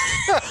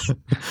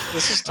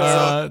 This is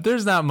terrible.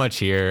 There's not much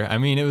here. I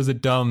mean, it was a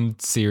dumb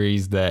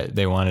series that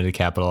they wanted to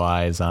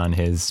capitalize on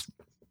his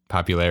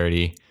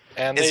popularity.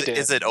 And they did.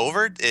 Is it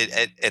over?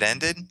 It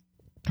ended?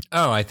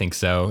 Oh, I think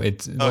so.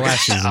 It's the Okay.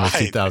 last season was I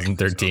think so.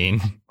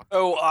 2013.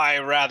 Oh, I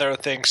rather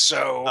think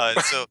so.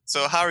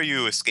 So how are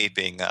you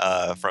escaping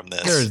from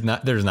this?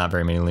 There's not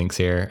very many links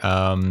here.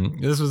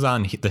 This was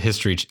on the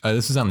history.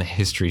 This was on the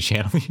History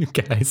Channel, you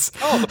guys.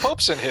 Oh, the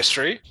Pope's in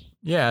history.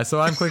 Yeah, so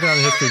I'm clicking on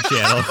the History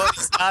Channel. But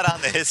it's not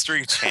on the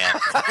History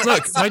Channel.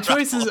 Look, my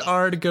choices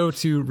are to go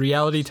to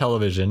reality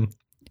television,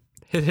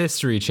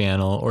 History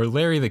Channel, or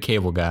Larry the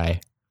Cable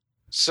Guy.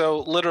 So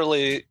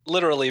literally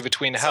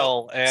between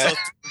hell and So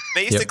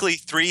basically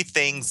 3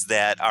 things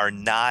that are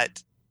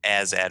not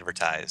as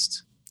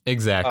advertised.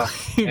 Exactly.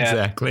 Oh, man.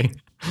 Exactly.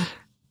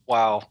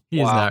 wow.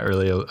 He's not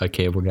really a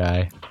cable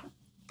guy.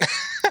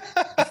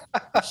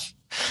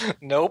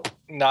 Nope.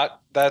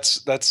 Not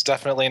that's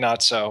definitely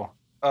not so.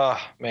 Oh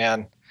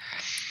man.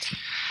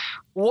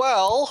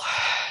 Well,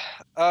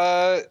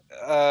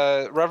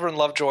 Reverend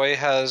Lovejoy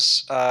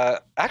has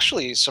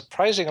actually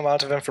surprising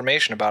amount of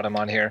information about him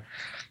on here.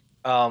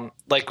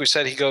 Like we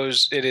said,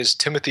 it is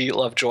Timothy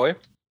Lovejoy.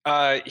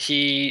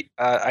 He,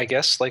 I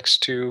guess, likes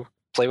to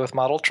play with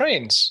model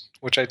trains,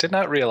 which I did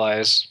not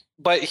realize.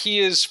 But he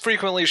is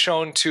frequently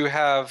shown to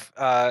have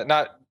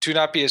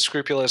not be as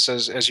scrupulous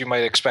as you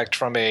might expect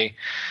from a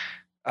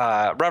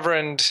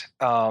reverend,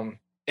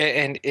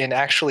 and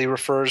actually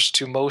refers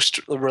to most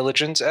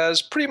religions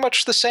as pretty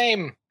much the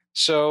same.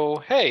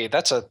 So, hey,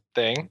 that's a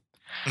thing.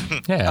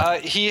 Yeah.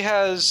 He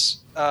has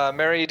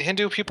married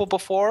Hindu people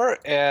before,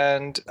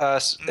 and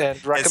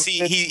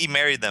he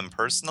married them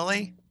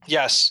personally?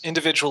 Yes,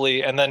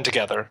 individually and then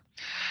together.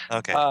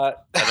 Okay. And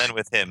then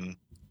with him.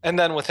 And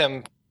then with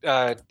him,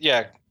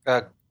 via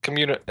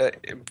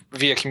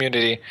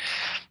community.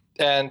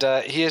 And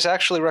he has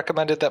actually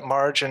recommended that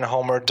Marge and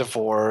Homer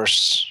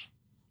divorce.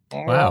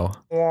 Wow.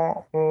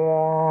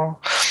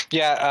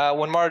 Yeah,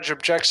 when Marge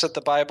objects that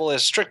the Bible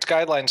has strict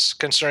guidelines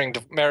concerning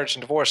marriage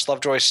and divorce,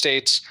 Lovejoy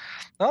states,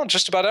 well,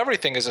 just about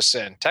everything is a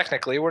sin.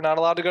 Technically, we're not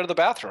allowed to go to the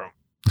bathroom.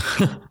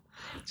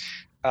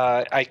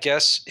 I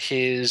guess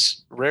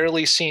his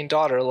rarely seen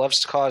daughter loves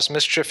to cause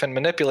mischief and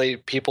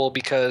manipulate people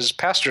because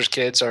pastors'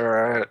 kids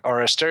are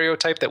a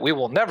stereotype that we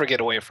will never get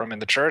away from in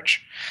the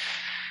church.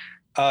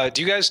 Do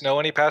you guys know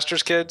any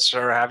pastors' kids,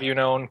 or have you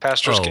known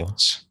pastors'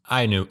 kids?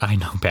 I know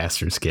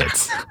pastors'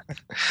 kids.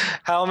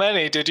 How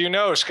many did you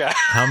know, Scott?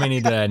 How many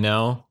did I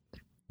know?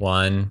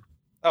 1.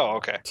 Oh,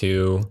 okay.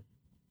 2,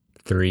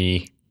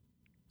 3,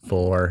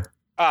 4,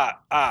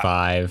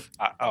 5,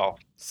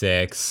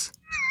 6,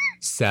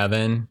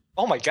 7.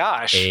 Oh my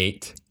gosh.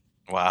 8.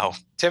 Wow.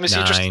 Tim, is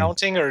 9, he just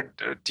counting, or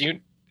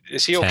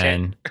is he 10. okay?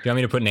 Do you want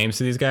me to put names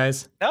to these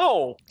guys?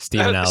 No.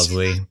 Stephen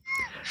Owsley.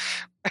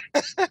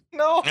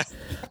 No.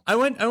 I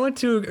went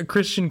to a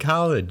Christian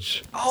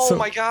college. Oh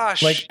my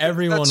gosh. Like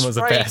everyone was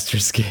a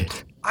pastor's kid.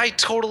 I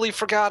totally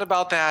forgot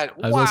about that.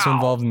 I was also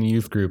involved in the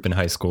youth group in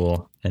high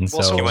school. And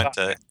so he went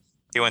to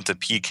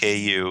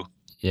PKU.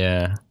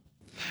 Yeah.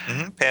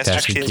 Mm-hmm.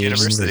 Pastor's Kids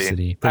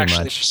University. Pretty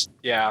much.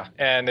 Yeah.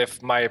 And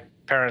if my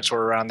parents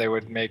were around, they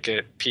would make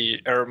it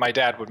or my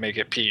dad would make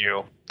it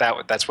PU.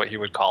 That's what he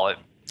would call it.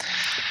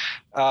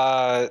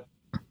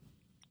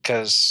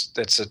 Because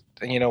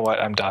you know what?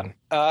 I'm done.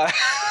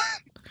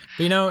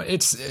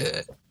 It's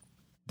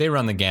they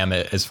run the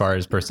gamut as far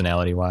as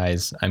personality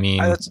wise. I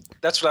mean,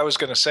 that's what I was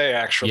going to say.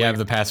 Actually, you have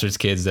the pastor's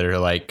kids that are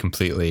like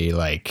completely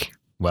like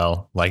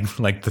in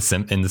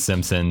the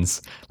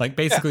Simpsons, like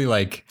basically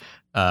like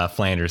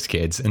Flanders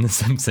kids in the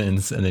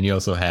Simpsons, and then you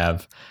also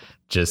have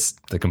just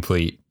the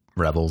complete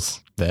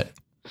rebels that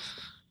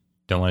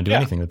don't want to do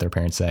anything that their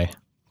parents say.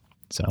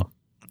 So.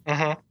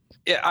 Mm-hmm.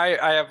 Yeah,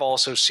 I have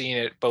also seen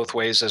it both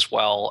ways as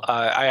well.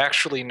 I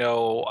actually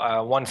know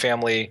one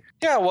family.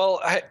 Yeah,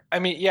 well, I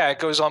mean, it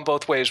goes on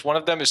both ways. One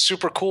of them is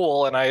super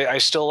cool, and I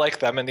still like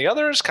them, and the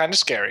other is kind of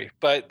scary.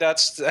 But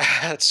that's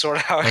sort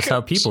of how that's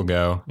how people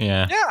go.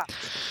 Yeah. Yeah.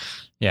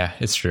 Yeah,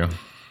 it's true.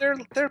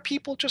 They're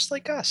people just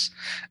like us.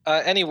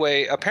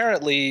 Anyway,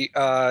 apparently,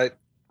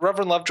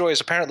 Reverend Lovejoy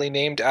is apparently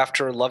named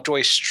after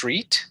Lovejoy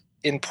Street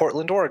in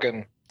Portland,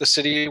 Oregon, the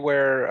city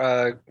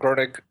where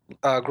Groening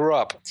grew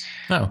up.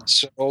 Oh.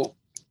 So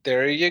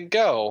there you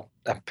go.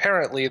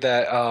 Apparently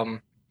that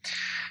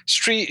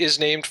street is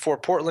named for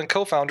Portland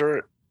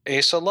co-founder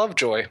Asa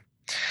Lovejoy.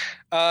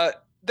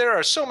 There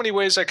are so many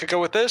ways I could go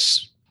with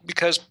this,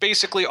 because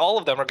basically all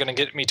of them are going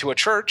to get me to a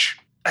church.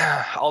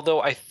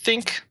 Although I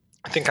think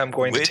I'm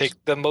going to take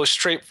the most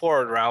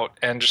straightforward route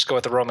and just go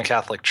with the Roman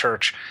Catholic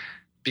Church,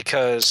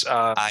 because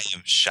I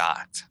am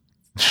shocked.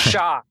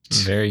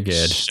 Very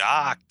good.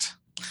 Shocked.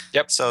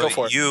 Yep. So go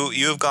for it.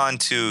 You've gone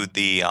to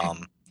the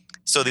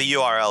so the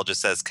URL just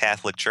says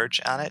Catholic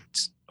Church on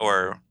it,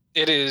 or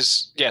it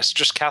is, yes,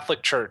 just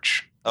Catholic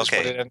Church.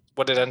 Okay.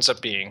 What it ends up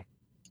being.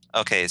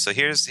 Okay, so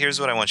here's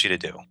what I want you to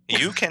do.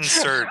 You can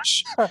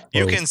search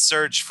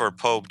for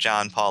Pope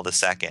John Paul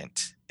II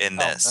in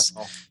this,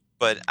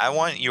 but I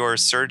want your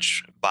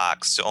search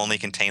box to only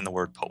contain the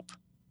word Pope.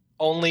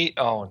 Only?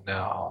 Oh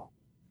no.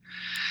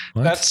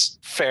 What? That's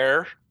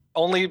fair.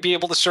 Only be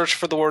able to search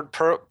for the word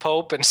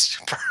Pope and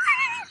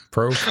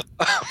Probe.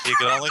 You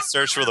can only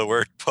search for the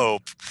word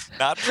Pope,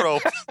 not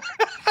Prope.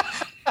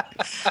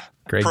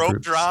 Great Prope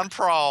groups. John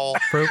Paul.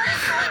 Probe.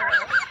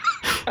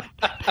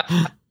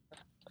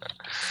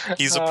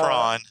 He's a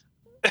prawn.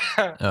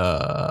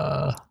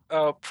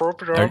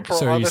 Prope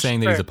So are you saying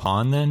that he's a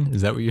pawn then?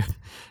 Is that what you're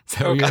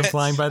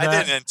implying by that?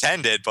 I didn't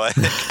intend it, but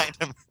it kind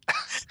of.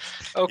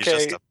 Okay.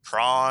 He's just a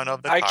prawn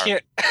of the I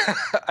carpet. can't.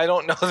 I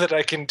don't know that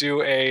I can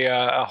do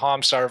a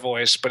Homsar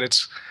voice, but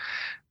it's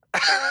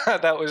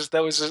that was.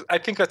 I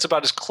think that's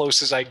about as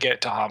close as I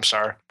get to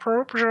Homsar.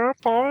 Oh,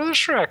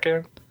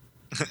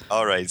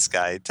 All right,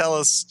 Sky. Tell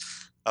us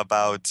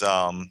about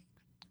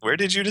where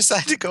did you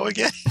decide to go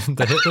again?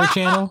 The Hitler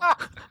channel.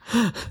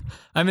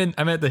 I'm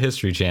at the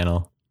History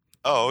channel.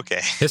 Oh, okay.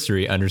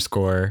 History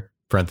 _TV_channel.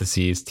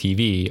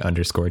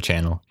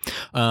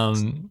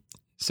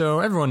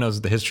 So everyone knows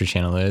what the History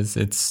Channel is.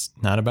 It's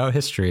not about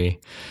history.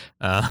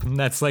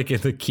 That's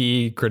like the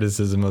key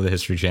criticism of the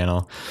History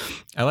Channel.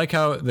 I like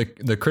how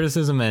the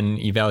criticism and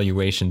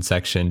evaluation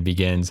section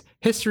begins,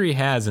 history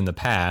has in the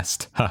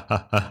past,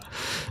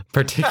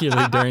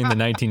 particularly during the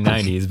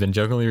 1990s, been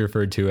jokingly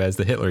referred to as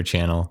the Hitler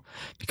Channel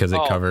because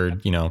it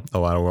covered, a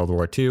lot of World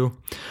War II.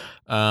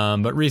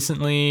 But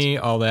recently,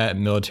 all that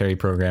military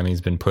programming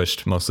has been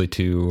pushed mostly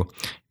to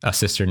a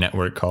sister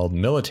network called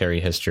Military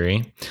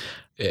History.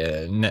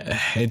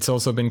 It's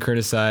also been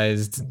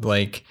criticized,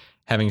 like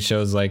having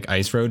shows like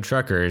Ice Road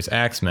Truckers,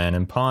 Axemen,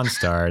 and Pawn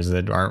Stars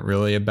that aren't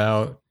really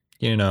about,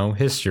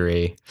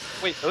 history.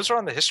 Wait, those are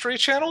on the History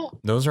Channel?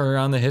 Those are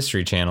on the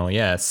History Channel,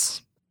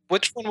 yes.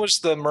 Which one was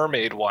the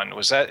mermaid one?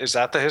 Is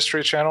that the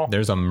History Channel?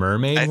 There's a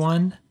mermaid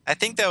one? I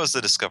think that was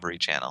the Discovery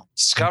Channel.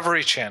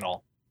 Discovery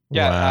Channel.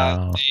 Yeah,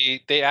 wow.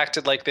 They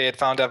acted like they had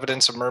found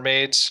evidence of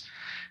mermaids.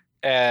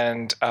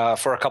 And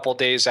for a couple of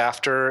days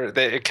after,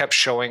 it kept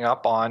showing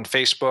up on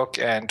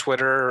Facebook and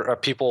Twitter,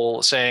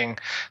 people saying,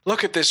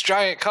 look at this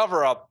giant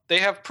cover-up. They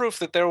have proof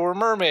that there were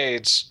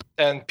mermaids.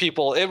 And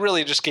it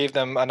really just gave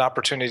them an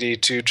opportunity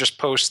to just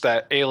post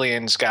that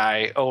aliens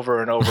guy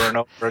over and over and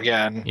over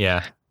again.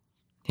 Yeah,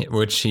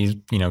 which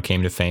he,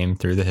 came to fame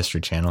through the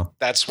History Channel.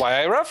 That's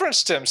why I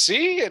referenced him.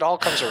 See, it all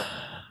comes around.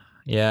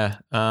 Yeah,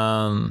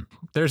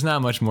 there's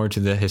not much more to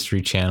the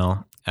History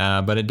Channel,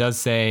 but it does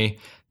say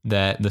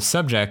that the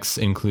subjects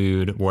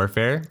include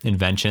warfare,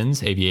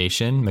 inventions,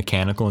 aviation,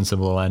 mechanical and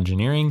civil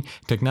engineering,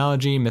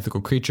 technology,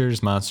 mythical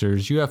creatures,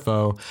 monsters,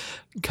 UFO,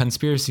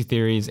 conspiracy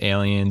theories,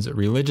 aliens,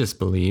 religious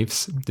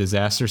beliefs,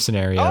 disaster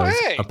scenarios,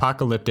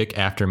 apocalyptic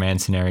afterman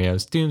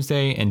scenarios,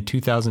 doomsday, and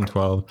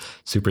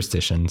 2012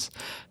 superstitions.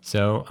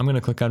 So I'm going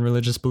to click on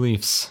religious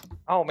beliefs.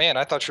 Oh, man,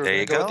 I thought you were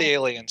going to go with the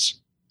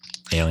aliens.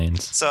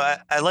 Aliens. So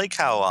I like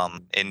how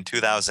in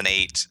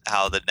 2008,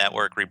 how the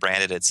network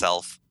rebranded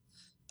itself.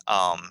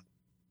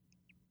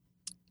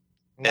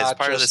 As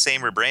part of the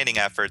same rebranding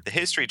effort, the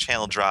History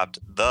Channel dropped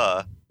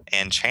 "the"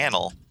 and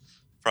 "channel"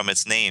 from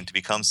its name to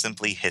become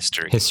simply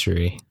History.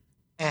 History.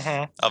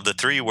 Mm-hmm. Of the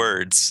three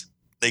words,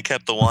 they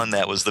kept the one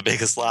that was the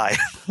biggest lie.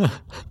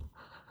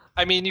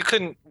 I mean, you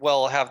couldn't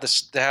have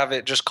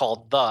it just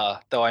called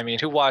 "the," though. I mean,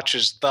 who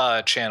watches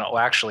the channel?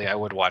 Well, actually, I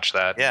would watch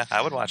that. Yeah,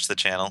 I would watch the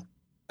channel.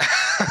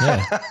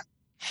 Yeah.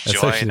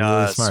 That's Join actually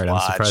really smart.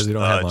 I'm surprised we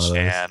don't have one of those.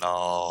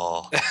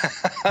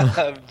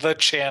 The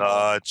channel.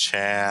 The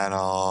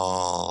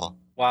channel.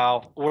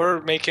 Wow, we're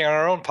making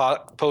our own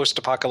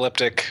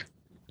post-apocalyptic.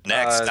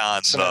 Next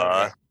on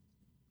scenario. the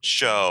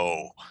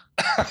show.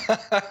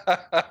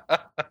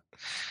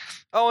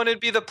 Oh, and it'd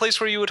be the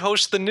place where you would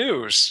host the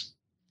news.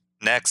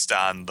 Next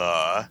on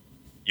the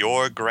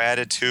your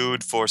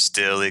gratitude for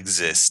still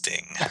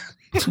existing.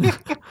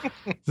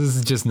 This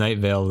is just Night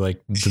Vale,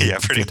 like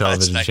the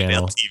television much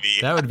channel. TV.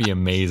 That would be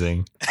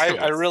amazing.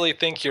 I really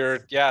think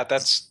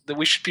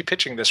we should be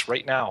pitching this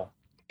right now.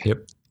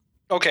 Yep.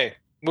 Okay,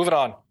 moving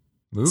on.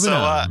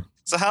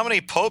 So how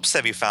many popes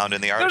have you found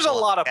in the article? There's a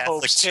lot of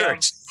popes, Tim.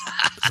 There's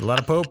a lot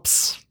of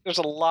popes. There's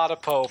a lot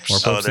of popes. More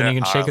popes than you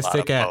can shake a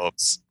stick at.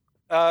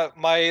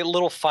 My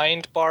little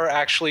find bar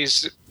actually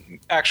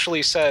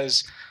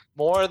says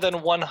more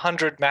than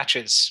 100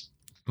 matches.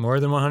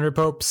 More than 100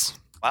 popes.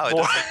 Wow, it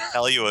doesn't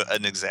tell you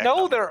an exact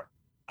number.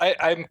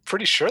 I'm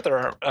pretty sure there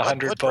are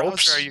 100 what popes. What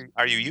browser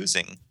are you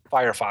using?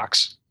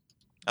 Firefox.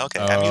 Okay,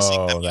 I'm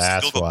using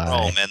that's Google why.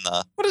 Chrome and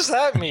the. What does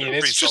that mean?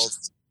 It's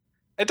just.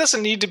 It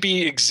doesn't need to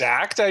be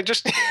exact. I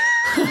just.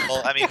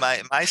 Well, I mean,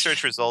 my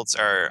search results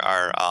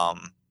are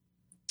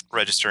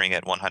registering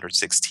at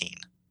 116.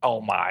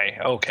 Oh my.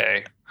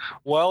 Okay.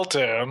 Well,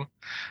 Tim.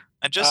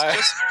 And just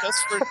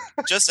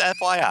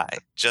FYI, I'm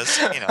sure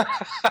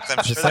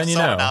there's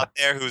someone out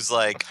there who's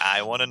like,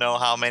 I want to know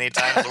how many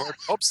times the word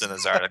popes in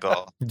this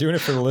article. I'm doing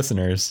it for the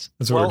listeners.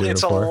 That's what we're doing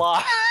it's it for. A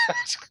lot.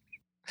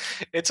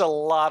 It's a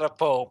lot of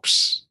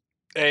popes.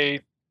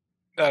 A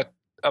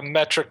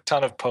metric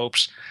ton of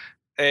popes.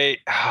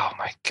 Oh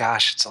my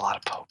gosh, it's a lot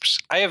of popes.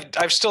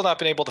 I've still not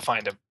been able to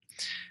find him.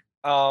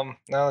 Now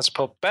that's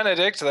Pope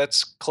Benedict.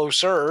 That's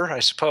closer, I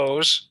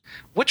suppose.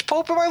 Which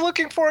pope am I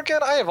looking for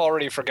again? I have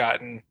already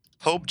forgotten.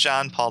 Pope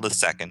John Paul II.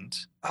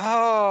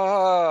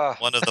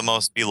 One of the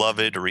most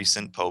beloved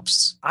recent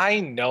popes.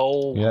 I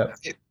know. Yep.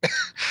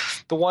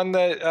 The one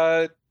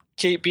that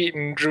Kate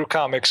Beaton drew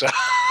comics of.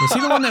 Was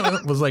he the one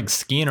that was like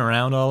skiing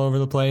around all over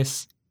the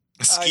place?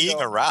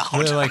 Skiing around?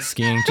 Really like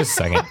skiing. Just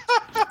a second.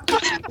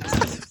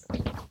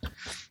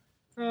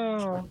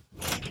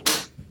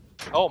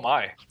 Oh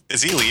my.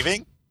 Is he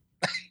leaving?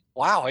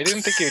 Wow, I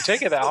didn't think he would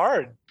take it that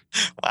hard.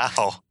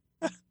 Wow.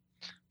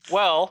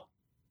 Well,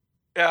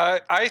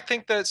 I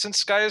think that since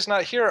Sky is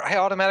not here, I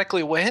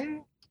automatically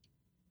win.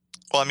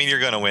 Well, I mean, you're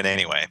going to win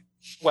anyway.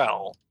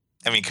 Well,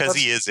 I mean, because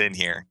he is in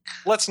here.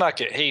 Let's not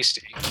get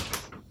hasty.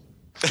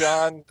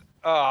 John,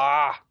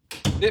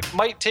 it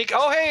might take...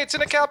 Oh, hey, it's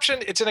in a caption.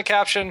 It's in a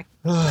caption.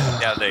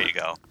 Yeah, there you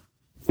go.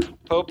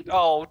 Pope.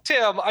 Oh,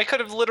 Tim, I could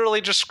have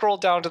literally just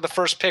scrolled down to the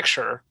first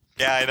picture.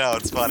 Yeah, I know.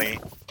 It's funny.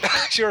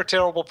 You're a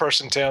terrible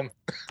person, Tim.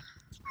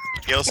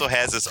 He also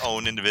has his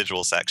own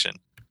individual section.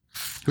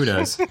 Who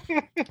does?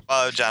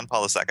 John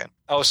Paul II.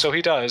 Oh, so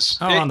he does.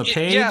 Oh, on the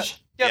page? Yeah,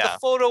 Yeah. the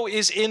photo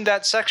is in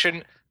that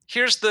section.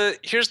 Here's the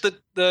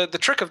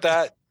trick of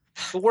that.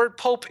 The word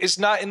Pope is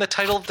not in the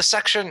title of the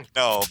section.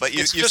 No, but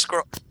you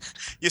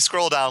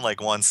scroll down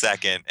like 1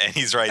 second, and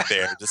he's right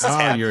there. Just his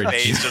happy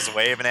face, just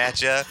waving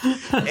at you.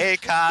 Hey,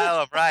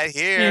 Kyle, I'm right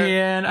here.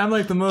 And I'm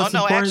like the most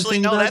important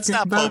thing that's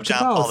not Pope John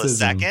Paul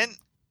II.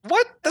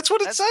 What? That's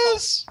what it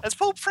says. That's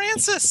Pope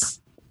Francis.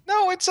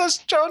 No, it says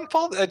John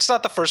Paul. It's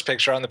not the first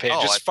picture on the page.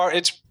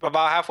 It's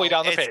about halfway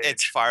down the page.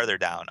 It's farther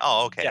down.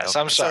 Oh, okay. Yes, okay.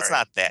 I'm sorry. So it's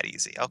not that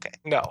easy. Okay.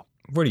 No.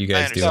 What are you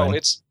guys doing? No,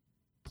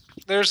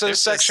 there's a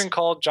section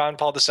called John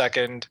Paul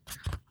II.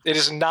 It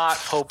is not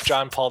Pope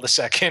John Paul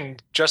II,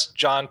 just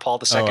John Paul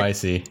II. Oh, I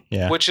see.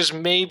 Yeah. Which is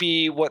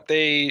maybe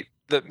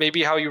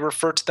maybe how you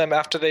refer to them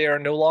after they are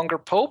no longer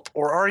Pope,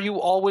 or are you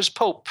always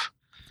Pope?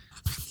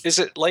 Is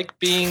it like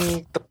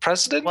being the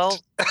president? Well,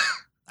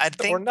 I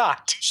think or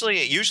not.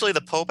 Usually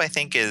the Pope, I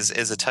think, is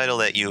a title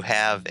that you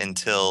have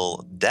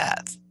until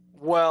death.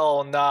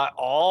 Well, not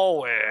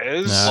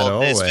always.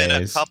 There's been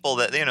a couple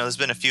that there's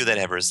been a few that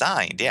have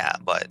resigned. Yeah,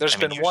 but there's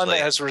been one that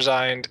has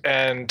resigned,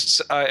 and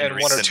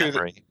one or two.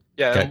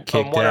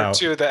 One or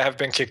two that have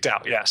been kicked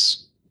out.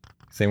 Yes.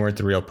 They weren't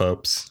the real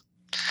popes.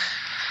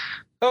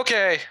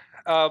 Okay.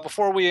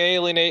 Before we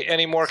alienate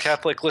any more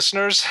Catholic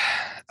listeners,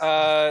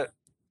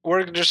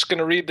 we're just going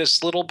to read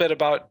this little bit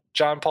about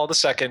John Paul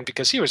II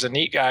because he was a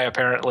neat guy,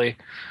 apparently.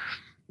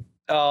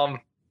 In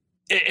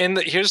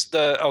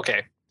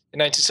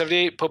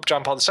 1978, Pope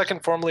John Paul II,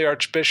 formerly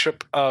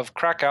Archbishop of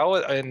Krakow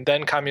and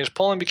then Communist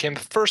Poland, became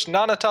the first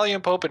non-Italian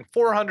pope in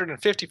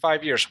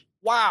 455 years.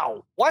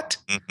 Wow. What?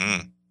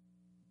 Mm-hmm.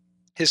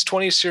 His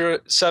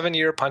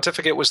 27-year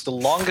pontificate was the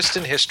longest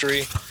in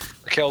history.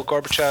 Mikhail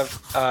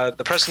Gorbachev,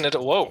 the president.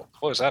 Whoa,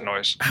 what was that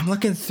noise? I'm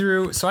looking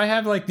through. So I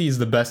have like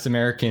the best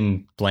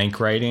American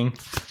blank writing,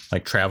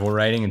 like travel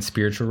writing and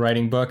spiritual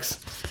writing books.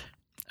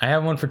 I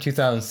have one for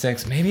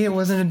 2006. Maybe it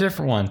wasn't a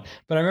different one,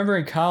 but I remember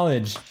in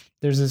college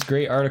there's this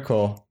great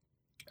article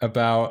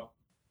about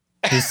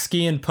the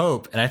skiing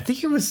pope, and I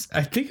think it was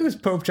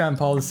Pope John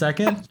Paul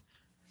II, and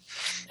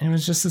it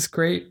was just this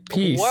great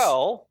piece.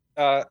 Well,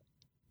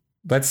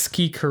 let's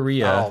ski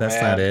Korea.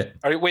 That's not it.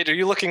 Are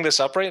you looking this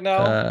up right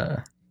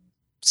now?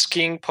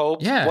 Skiing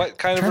Pope? Yeah. What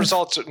kind of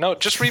results? No,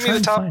 just read me the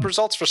top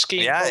results for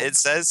skiing Pope. Pope. It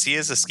says he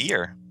is a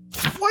skier.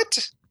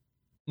 What?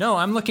 No,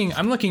 I'm looking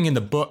in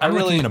the book.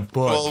 Looking in a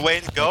book. Well, way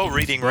to go,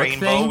 Reading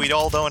Rainbow. Thing? We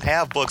all don't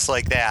have books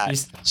like that.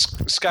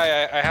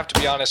 Sky, I have to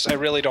be honest. I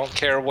really don't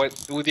care what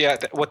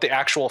the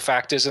actual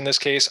fact is in this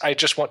case. I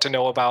just want to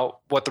know about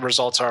what the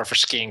results are for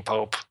skiing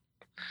Pope.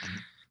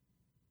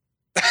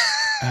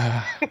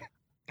 You're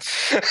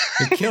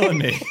killing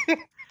me.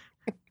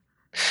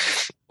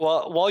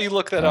 Well, while you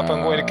look that up,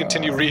 I'm going to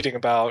continue reading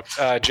about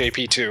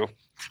JP2.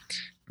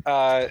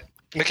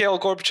 Mikhail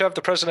Gorbachev,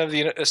 the president of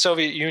the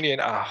Soviet Union,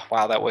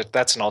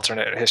 that's an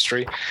alternate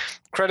history,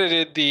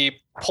 credited the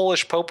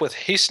Polish Pope with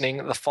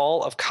hastening the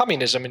fall of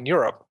communism in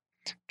Europe.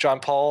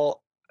 John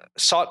Paul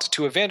sought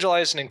to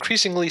evangelize an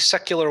increasingly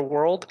secular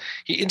world.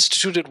 He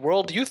instituted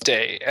World Youth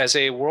Day as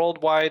a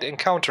worldwide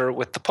encounter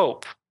with the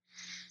Pope.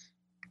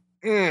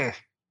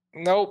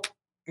 Nope.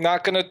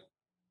 Not going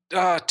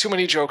to... too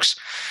many jokes.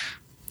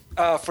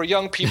 For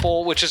young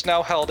people, which is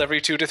now held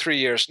every 2 to 3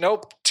 years.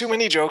 Nope, too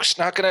many jokes.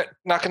 Not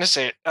gonna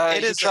say it.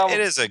 It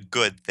is a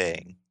good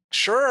thing.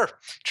 Sure,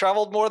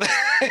 traveled more than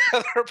any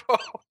other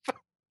pope,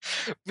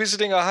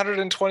 visiting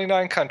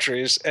 129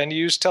 countries, and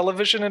used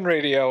television and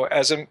radio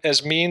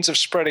as means of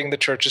spreading the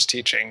church's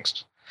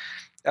teachings.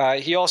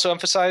 He also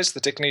emphasized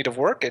the dignity of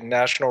work and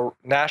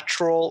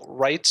natural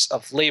rights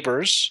of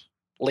laborers.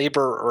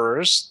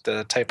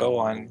 The typo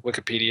on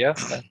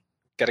Wikipedia.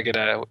 Got to get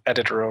an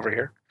editor over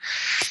here.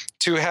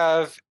 To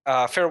have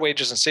fair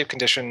wages and safe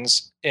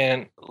conditions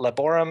in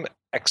laborum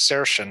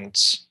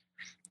exercens.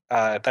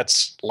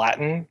 That's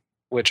Latin,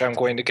 which I'm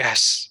going to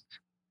guess.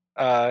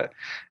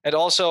 And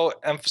also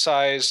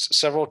emphasized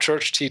several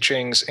church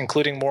teachings,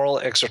 including moral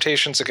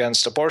exhortations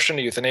against abortion,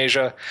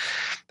 euthanasia,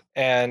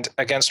 and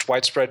against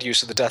widespread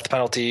use of the death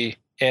penalty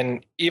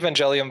in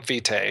Evangelium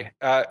Vitae,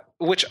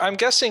 which I'm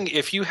guessing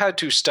if you had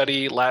to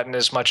study Latin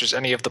as much as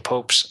any of the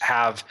popes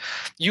have,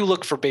 you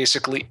look for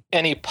basically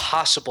any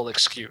possible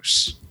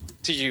excuse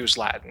to use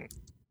Latin.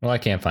 Well, I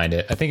can't find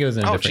it. I think it was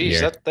in a different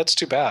year. That's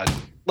too bad.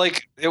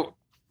 Like,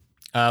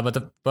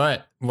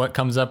 but what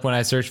comes up when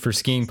I search for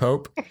skiing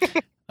Pope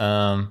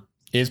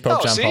is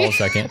Pope John Paul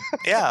II.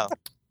 Yeah.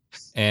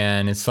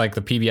 And it's like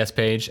the PBS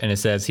page, and it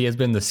says he has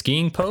been the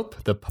skiing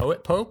Pope, the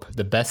poet Pope,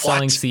 the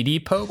best-selling CD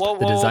Pope,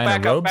 the designer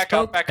robes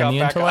Pope, and the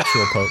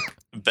intellectual Pope.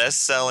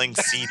 Best-selling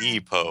CD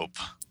Pope.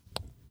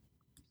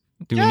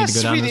 Do we need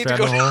to go down this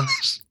rabbit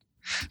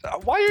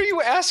hole? Why are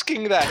you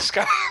asking that,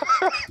 Scott?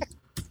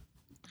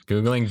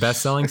 Googling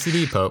best-selling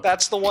CD Pope.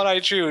 That's the one I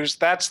choose.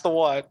 That's the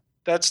one.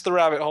 That's the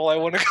rabbit hole I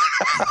want to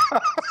go.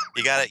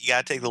 You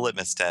gotta take the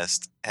litmus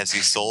test. Has he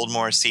sold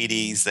more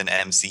CDs than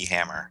MC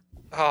Hammer?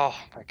 Oh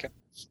my God.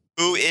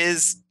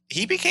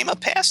 He became a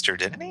pastor,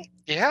 didn't he?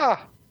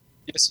 Yeah.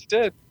 Yes, he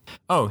did.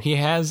 Oh, he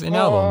has an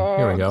album.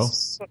 Here we go.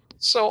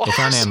 So it's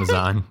on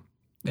Amazon.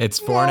 It's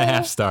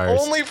 4.5 stars.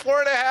 Only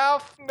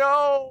 4.5?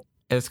 No.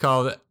 It's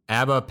called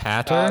Abba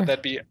Pater.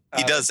 That'd be.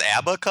 He does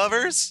ABBA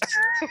covers?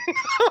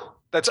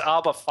 That's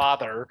Abba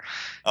Father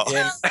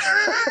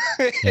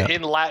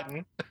in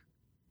Latin.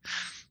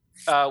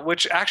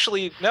 Which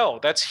actually, no,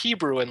 that's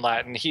Hebrew in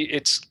Latin.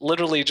 It's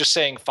literally just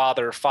saying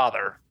Father,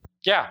 Father.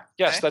 Yeah,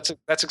 yes, okay.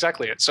 that's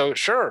exactly it. So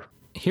sure.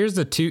 Here's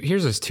his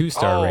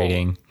 2-star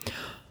rating.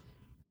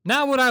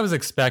 Not what I was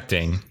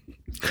expecting.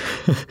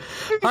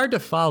 Hard to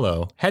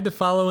follow. Had to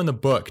follow in the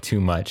book too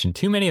much, and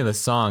too many of the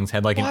songs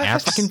had like an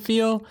African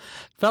feel.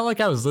 Felt like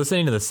I was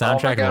listening to the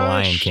soundtrack of The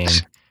Lion King.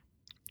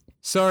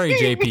 Sorry,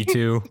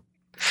 JP2.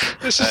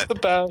 This is the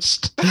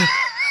best.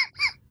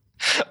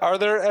 Are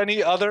there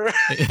any other?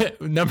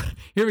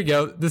 Here we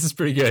go. This is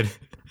pretty good.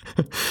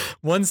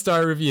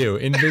 1-star review.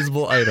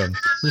 Invisible item.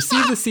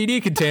 Received the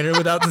CD container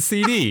without the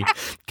CD.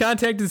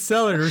 Contacted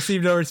seller and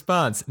received no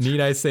response.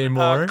 Need I say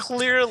more?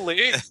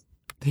 Clearly.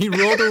 He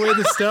rolled away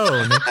the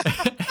stone,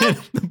 and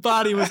the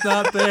body was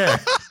not there.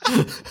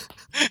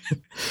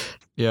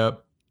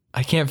 Yep.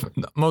 I can't.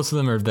 Most of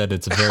them are that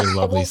it's a very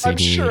lovely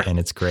CD and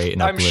it's great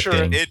and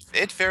uplifting. Sure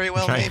it very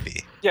well may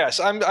be. Yes,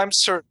 I'm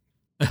certain.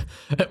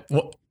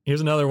 Well,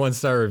 here's another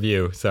 1-star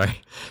review.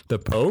 Sorry. The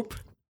Pope.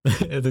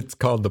 It's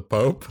called The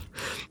Pope.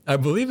 I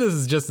believe this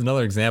is just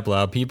another example of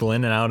how people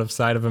in and out of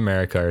side of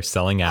America are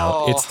selling out.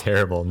 Oh. It's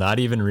terrible. Not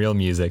even real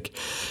music.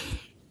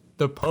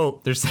 The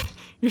Pope.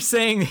 You're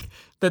saying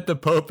that the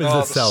Pope is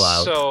a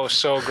sellout.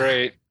 So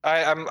great.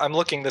 I'm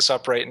looking this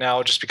up right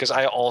now just because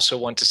I also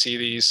want to see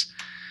these.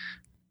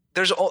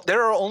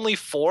 There are only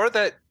 4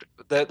 that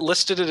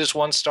listed it as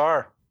 1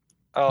 star.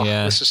 Oh,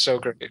 yeah. This is so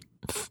great.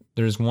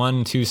 There's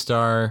 1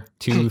 2-star,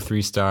 2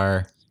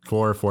 3-star,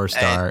 4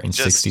 4-star, and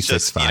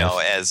 66 5. You know,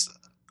 as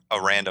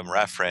a random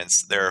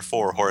reference, there are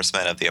 4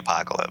 horsemen of the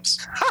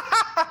apocalypse.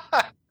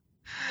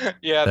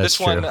 Yeah, this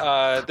one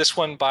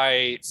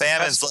by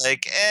Salmon's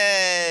like,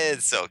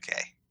 it's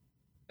okay.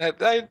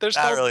 There's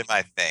not really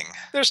my thing.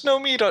 There's no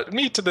meat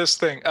to this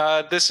thing.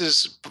 This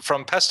is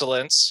from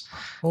Pestilence.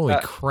 Holy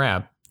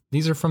crap!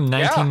 These are from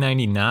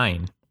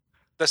 1999.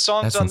 The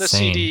songs on the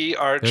CD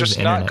are just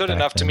not good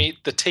enough to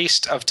meet the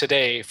taste of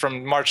today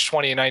from March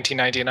 20,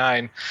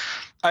 1999.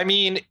 I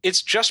mean,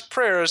 it's just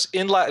prayers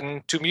in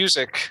Latin to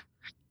music.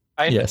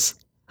 Yes.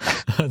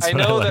 I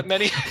know that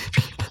many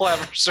people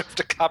have reserved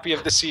a copy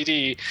of the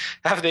CD.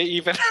 Have they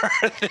even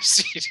heard the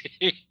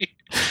CD?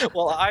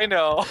 Well, I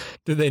know.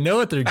 Do they know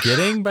what they're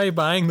getting by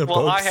buying the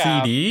Pope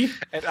CD?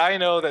 And I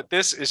know that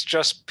this is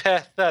just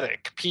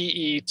pathetic.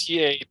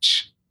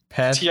 PETH.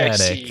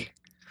 Pathetic.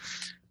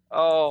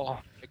 Oh,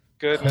 my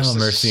goodness. Oh,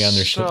 mercy on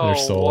their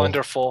soul.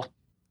 Wonderful.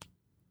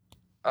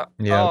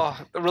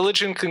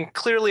 Religion can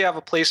clearly have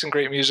a place in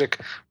great music.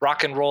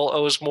 Rock and roll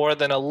owes more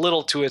than a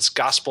little to its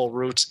gospel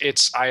roots.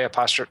 It's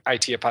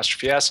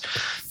IT''S.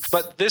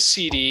 But this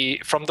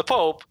CD from the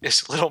Pope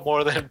is little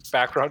more than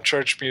background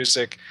church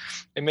music.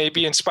 It may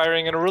be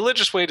inspiring in a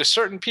religious way to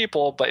certain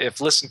people, but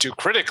if listened to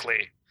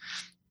critically,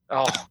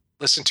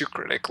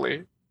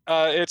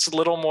 it's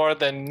little more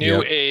than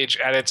new age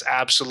at its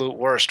absolute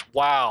worst.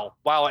 Wow,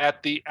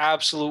 at the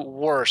absolute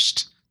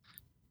worst.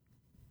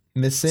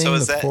 Missing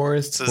the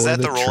forest. So is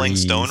that the Rolling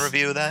Stone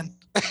review then?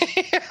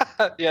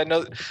 Yeah,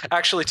 no.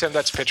 Actually, Tim,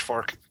 that's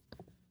Pitchfork.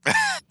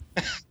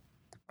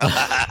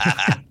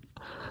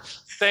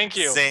 Thank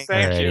you.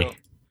 Thank you.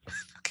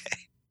 Okay.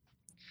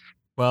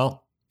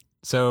 Well,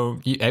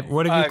 so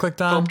what have you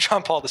clicked on? Pope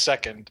John Paul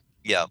II.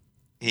 Yep,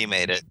 he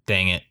made it.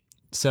 Dang it.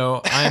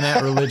 So I'm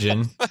at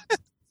religion.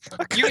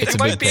 It's a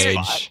big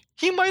page.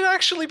 He might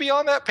actually be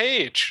on that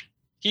page.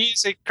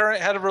 He's a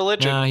current head of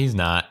religion. No, he's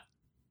not.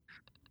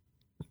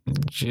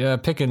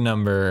 Pick a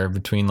number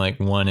between like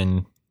 1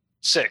 and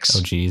 6.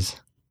 Oh, geez.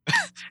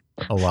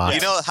 A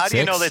lot. How do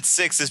you know that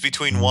 6 is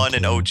between 1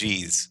 and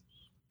OGs?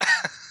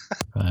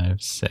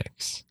 5,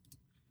 6.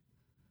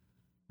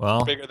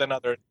 Well, bigger than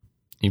other.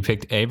 You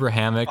picked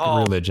Abrahamic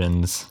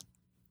religions.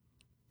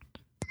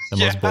 The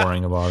most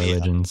boring of all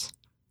religions.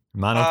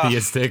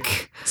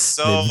 Monotheistic.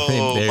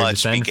 They much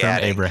descend begatting.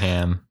 from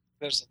Abraham.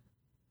 There's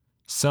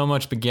so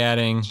much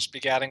begatting. Just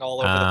begatting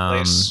all over the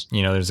place.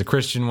 There's the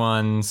Christian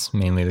ones,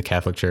 mainly the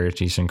Catholic Church,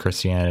 Eastern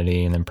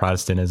Christianity, and then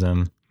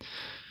Protestantism.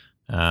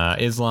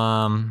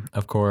 Islam,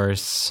 of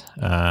course.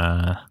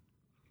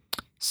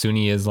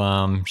 Sunni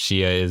Islam,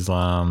 Shia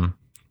Islam,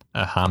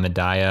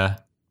 Ahmadiyya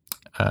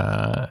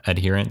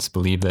adherents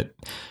believe that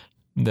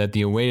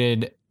the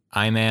awaited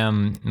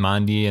Imam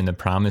Mahdi and the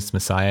promised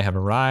Messiah have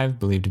arrived,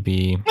 believed to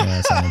be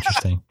something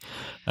interesting.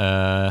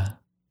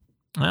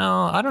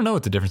 Well, I don't know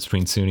what the difference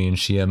between Sunni and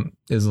Shia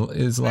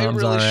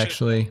Islams are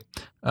actually.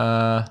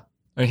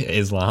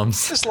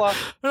 Islams. Islam.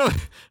 I don't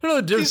know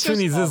the difference between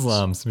these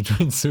Islams,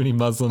 between Sunni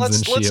Muslims and Shia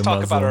Muslims. Let's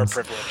talk about our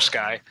privilege,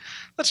 guy.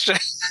 Let's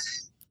just.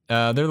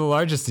 They're the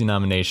largest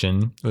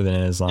denomination within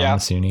Islam, the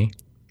Sunni.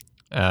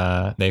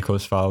 They, of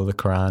course, follow the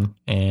Quran,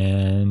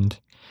 and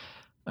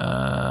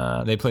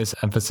they place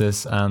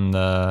emphasis on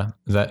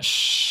is that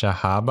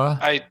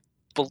Shahaba?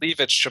 believe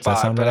it's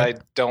Shabbat, but right?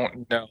 I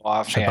don't know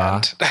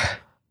offhand.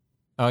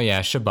 Oh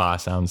yeah,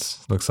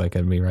 Shabbat looks like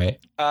it'd be right.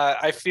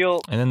 I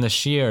feel, and then the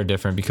Shia are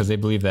different because they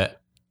believe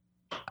that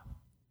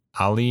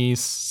Ali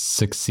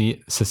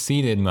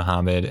succeeded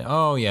Muhammad.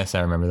 Oh yes,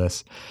 I remember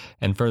this.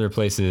 And further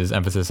places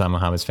emphasis on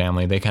Muhammad's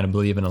family. They kind of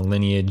believe in a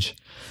lineage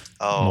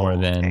more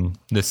than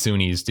the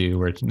Sunnis do,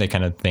 where they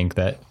kind of think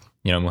that,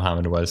 you know,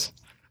 Muhammad was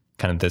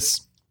kind of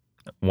this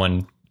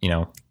one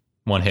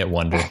hit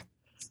wonder.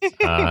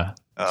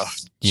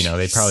 You know,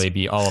 they'd probably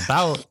be all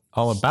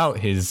about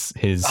his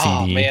CD.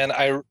 Oh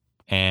man,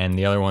 and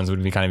the other ones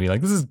would be kind of be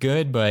like, this is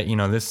good, but you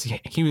know, this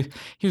he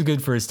was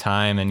good for his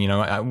time, and you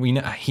know, we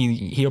know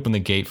he opened the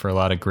gate for a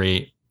lot of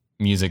great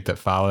music that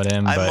followed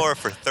him. I'm more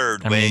for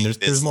third wave. I mean,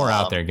 there's more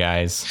out there,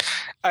 guys.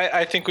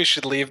 I think we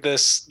should leave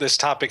this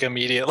topic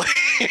immediately.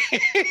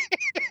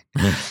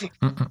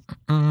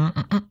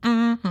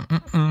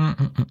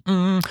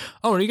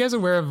 Oh, are you guys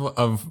aware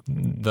of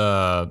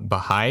the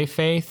Baha'i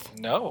faith?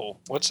 No,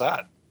 what's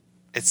that?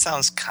 It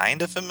sounds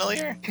kind of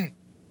familiar.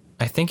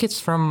 I think it's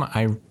from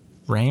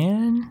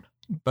Iran,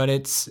 but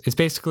it's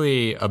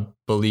basically a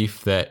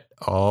belief that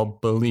all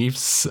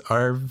beliefs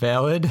are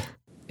valid.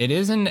 It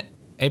is an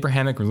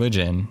Abrahamic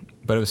religion,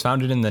 but it was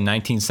founded in the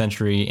 19th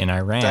century in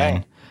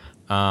Iran.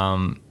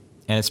 And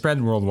it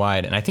spread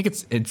worldwide. And I think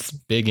it's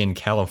big in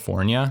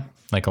California,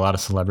 like a lot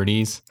of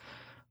celebrities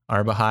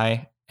are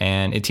Baha'i.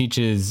 And it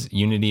teaches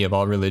unity of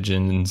all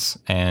religions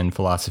and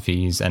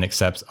philosophies and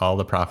accepts all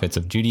the prophets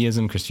of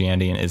Judaism,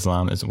 Christianity, and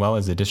Islam, as well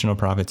as additional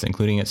prophets,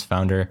 including its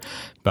founder,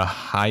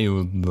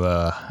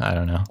 Baha'u'llah. I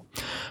don't know.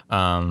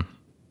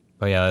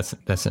 But yeah,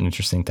 that's an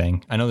interesting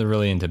thing. I know they're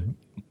really into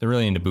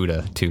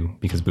Buddha too,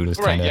 because Buddha's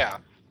kind of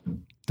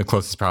the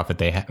closest prophet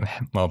they have.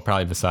 Well,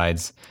 probably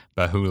besides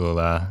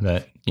Baha'u'llah,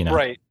 that, you know,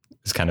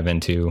 is kind of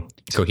into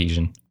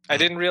cohesion. I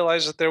didn't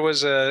realize that there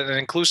was an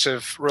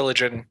inclusive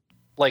religion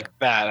like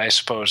that, I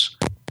suppose,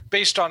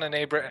 based on an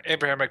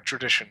Abrahamic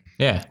tradition.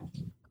 Yeah.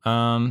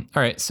 All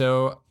right.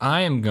 So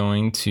I am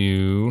going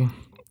to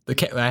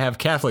I have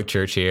Catholic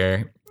Church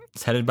here.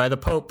 It's headed by the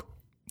Pope.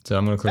 So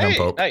I'm going to click on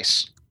Pope.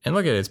 Nice. And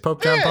look at it. It's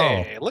Pope John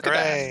Paul. Look at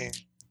that.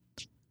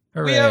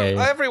 Hooray.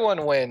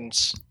 Everyone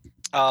wins.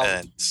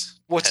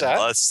 What's that?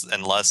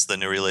 Unless the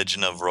new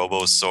religion of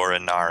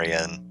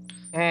Robosaurinaria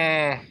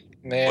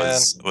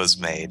was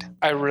made.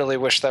 I really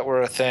wish that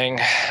were a thing.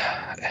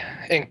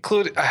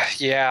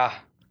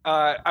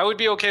 I would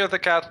be okay with the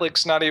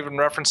Catholics not even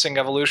referencing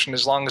evolution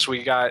as long as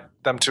we got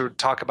them to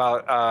talk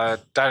about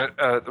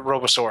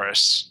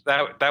Robosaurus.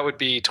 That would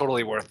be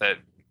totally worth it.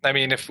 I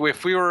mean, if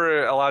we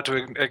were allowed to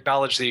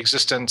acknowledge the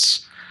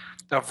existence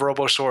of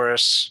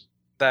Robosaurus,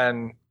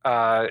 then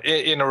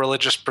in a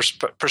religious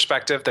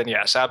perspective, then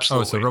yes,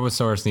 absolutely. Oh, so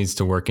Robosaurus needs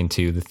to work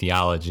into the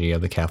theology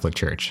of the Catholic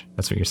Church.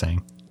 That's what you're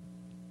saying.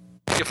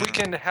 If we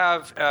can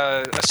have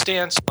a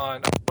stance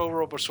on a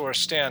pro-Robosaurus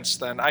stance,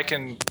 then I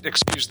can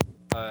excuse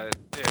a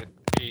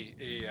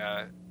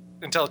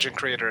intelligent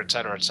creator, et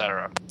cetera, et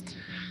cetera.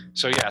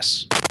 So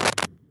yes,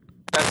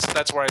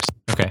 that's where I.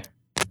 Okay,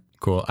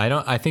 cool.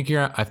 I think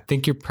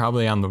you're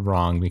probably on the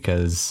wrong,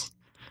 because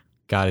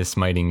God is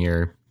smiting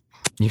your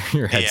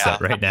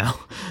headset right now.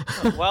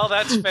 Well,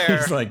 that's fair.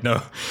 It's like,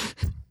 no.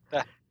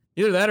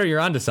 Either that or you're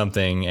onto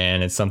something,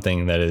 and it's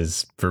something that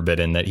is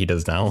forbidden that he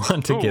does not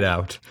want to get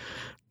out.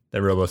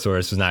 That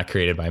Robosaurus was not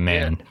created by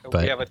man. Yeah,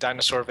 but we have a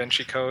Dinosaur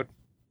Vinci Code.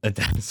 A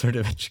Dinosaur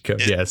Da Vinci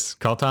Code, yes.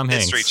 Call Tom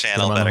Hanks. History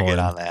Channel better get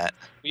on that.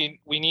 We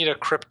need a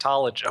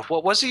cryptologist.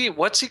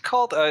 What's he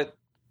called?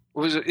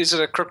 Is it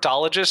a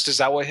cryptologist? Is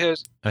that what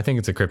his? I think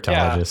it's a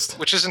cryptologist. Yeah,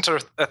 which isn't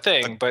a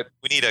thing, but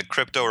we need a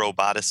crypto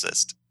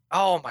roboticist.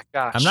 Oh my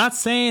gosh! I'm not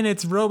saying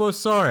it's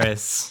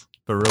Robosaurus,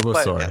 but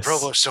Robosaurus.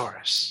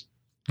 Robosaurus.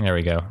 There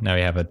we go. Now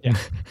we have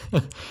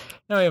now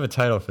we have a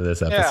title for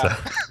this episode.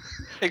 Yeah,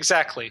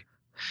 exactly.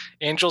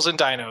 Angels and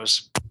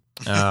Dinos.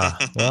 Well,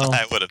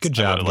 good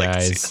job,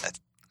 guys.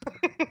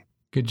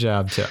 Good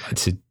job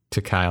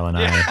to Kyle and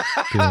I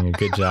doing a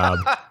good job.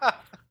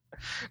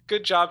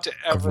 Good job to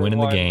everyone. Of winning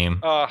the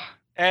game.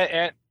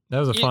 And that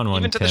was a fun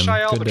one, even to Tim. the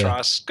Shy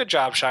Albatross. Good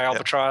job, Shy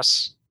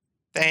Albatross.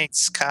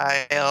 Thanks,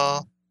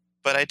 Kyle.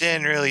 But I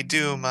didn't really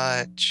do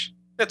much.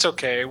 It's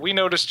okay. We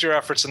noticed your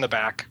efforts in the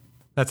back.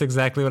 That's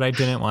exactly what I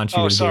didn't want you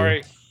to do. Oh,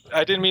 sorry.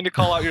 I didn't mean to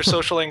call out your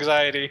social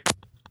anxiety.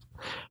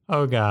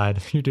 Oh,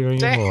 God. You're doing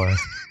it more.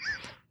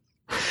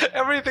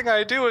 Everything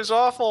I do is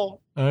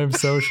awful. I'm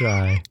so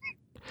shy.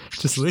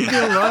 Just leave me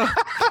alone.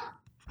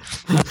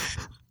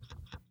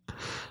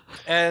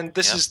 And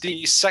this is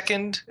the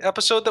second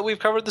episode that we've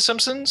covered The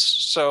Simpsons,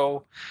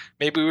 so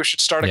maybe we should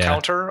start a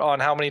counter on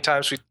how many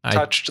times we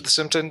touched the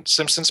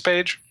Simpsons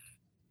page.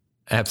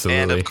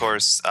 Absolutely. And of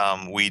course,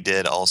 we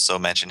did also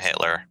mention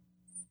Hitler.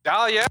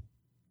 Oh, yeah.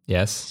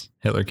 Yes,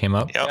 Hitler came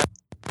up. Yep. Yeah.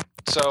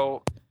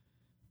 So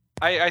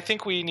I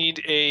think we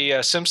need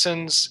a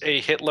Simpsons, a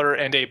Hitler,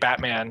 and a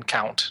Batman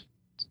count.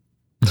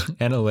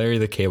 And a Larry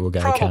the Cable Guy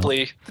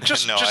Probably.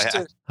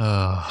 count.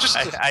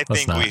 I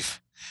think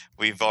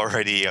we've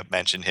already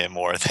mentioned him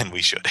more than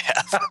we should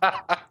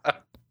have.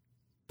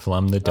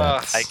 Plumb the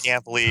depths. I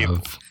can't believe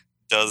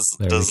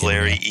Does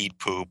Larry eat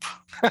poop?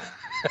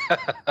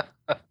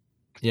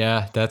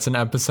 Yeah, that's an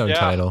episode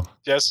title.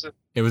 Yes.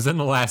 It was in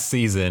the last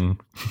season,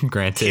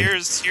 granted.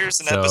 Here's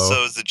an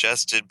episode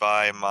suggested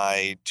by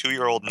my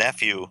 2-year-old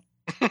nephew.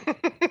 I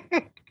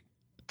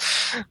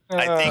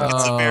think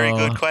it's a very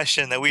good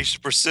question that we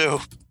should pursue.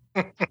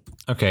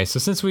 Okay, so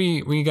since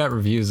we got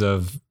reviews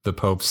of the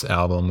Pope's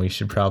album, we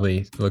should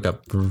probably look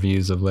up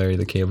reviews of Larry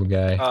the Cable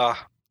Guy.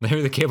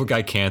 Larry the Cable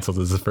Guy canceled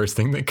is the first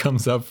thing that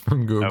comes up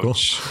from Google.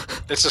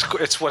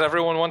 It's what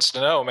everyone wants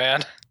to know,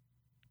 man.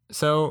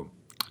 So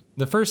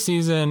the first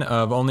season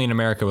of Only in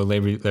America with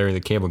Larry the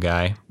Cable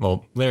Guy,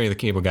 well, Larry the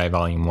Cable Guy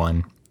Volume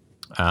 1,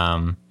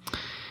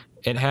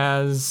 it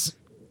has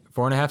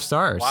 4.5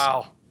 stars.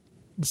 Wow.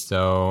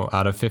 So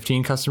out of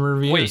 15 customer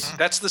reviews. Wait,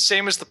 that's the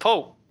same as the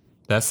Pope.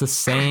 That's the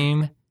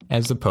same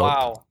as the Pope.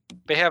 Wow.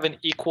 They have an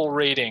equal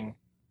rating.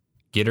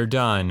 Get her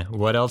done.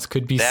 What else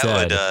could be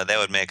said? That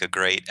would make a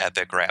great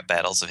epic rap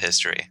battles of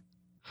history.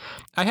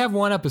 I have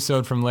one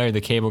episode from Larry the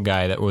Cable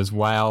Guy that was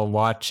while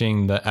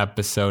watching the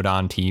episode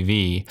on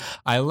TV.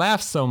 I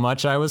laughed so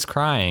much I was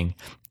crying.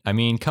 I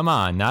mean, come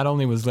on. Not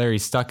only was Larry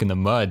stuck in the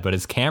mud, but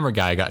his camera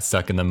guy got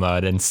stuck in the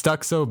mud and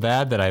stuck so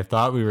bad that I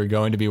thought we were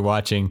going to be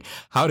watching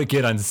How to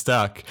Get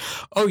Unstuck.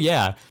 Oh,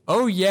 yeah.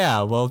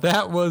 Well,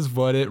 that was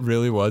what it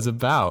really was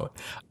about.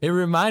 It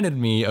reminded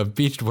me of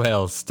beached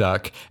whales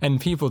stuck and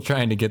people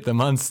trying to get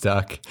them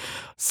unstuck.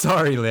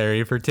 Sorry,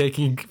 Larry, for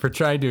trying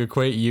to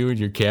equate you and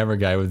your camera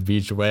guy with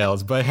beached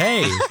whales. But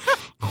hey,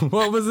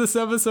 what was this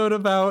episode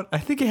about? I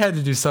think it had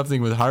to do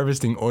something with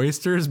harvesting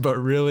oysters, but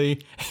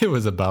really, it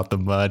was about the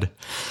mud.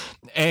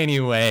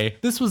 Anyway,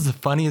 this was the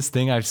funniest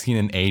thing I've seen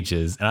in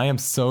ages, and I am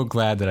so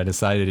glad that I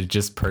decided to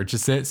just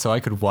purchase it so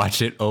I could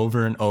watch it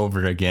over and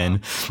over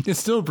again. It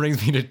still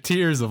brings me to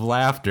tears of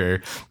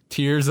laughter.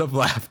 Tears of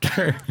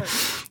laughter.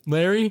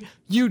 Larry,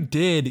 you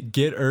did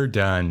get her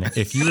done.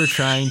 If you were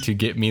trying to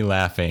get me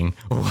laughing,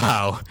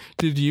 wow,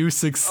 did you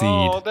succeed?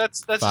 Oh,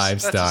 that's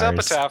 5 stars. His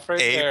epitaph right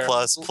there.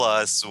 A++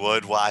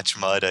 would watch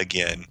mud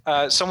again.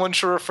 Someone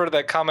should refer to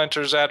that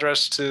commenter's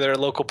address to their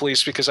local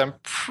police because I'm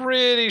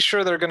pretty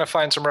sure they're going to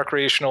find some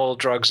recreational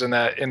drugs in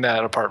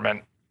that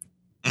apartment.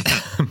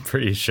 I'm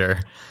pretty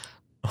sure.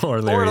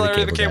 Or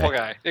Larry the Cable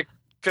Guy. It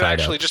could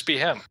actually just be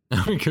him.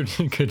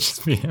 It could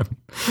just be him.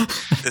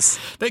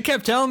 They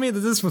kept telling me that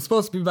this was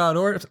supposed to be about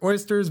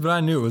oysters, but I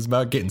knew it was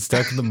about getting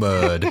stuck in the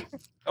mud.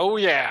 Oh,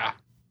 yeah.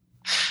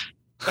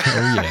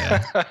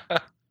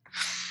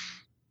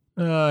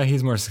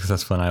 He's more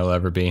successful than I will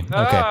ever be.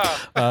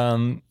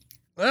 Okay.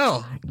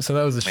 Well, so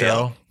that was the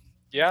show.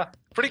 Yeah.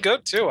 Pretty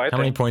good, too, I think. How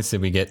many points did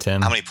we get,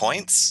 Tim? How many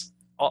points?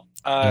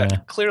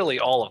 Clearly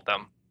all of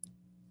them.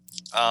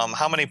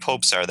 How many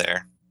popes are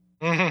there?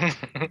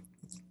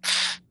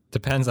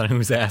 Depends on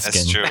who's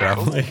asking. That's true.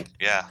 Probably.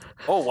 Yeah.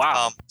 Oh,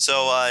 wow.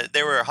 So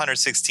there were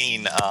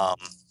 116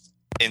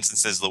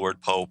 instances of the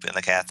word pope in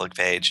the Catholic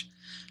page.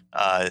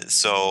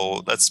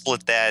 So let's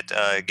split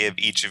that, give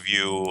each of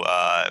you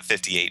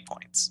 58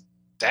 points.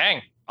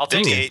 Dang. I'll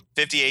take it.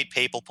 58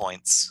 papal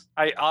points.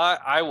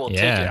 I will take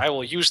it. I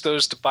will use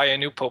those to buy a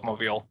new Pope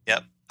Mobile.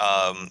 Yep.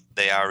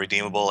 They are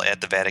redeemable at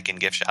the Vatican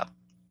gift shop.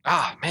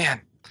 Ah,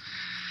 man.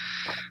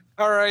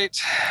 All right.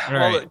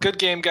 Well, good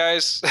game,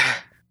 guys.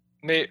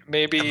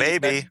 Maybe.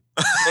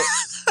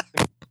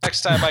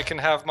 Next time I can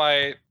have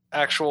my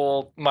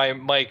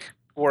mic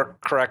work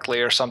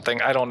correctly or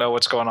something. I don't know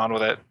what's going on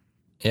with it.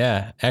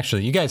 Yeah,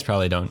 actually, you guys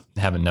probably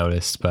haven't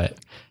noticed, but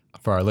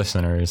for our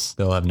listeners,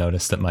 they'll have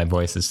noticed that my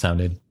voice has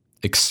sounded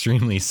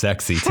extremely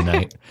sexy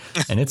tonight,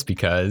 and it's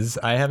because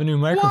I have a new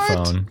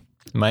microphone.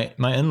 What?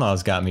 My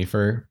in-laws got me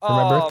for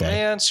my birthday. Oh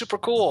man, super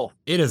cool!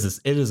 It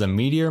is a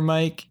Meteor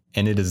mic,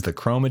 and it is the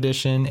Chrome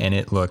edition, and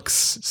it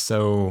looks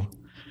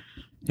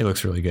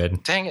really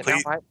good. Dang it!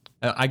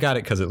 I got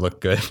it because it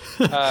looked good.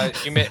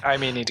 I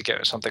may need to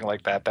get something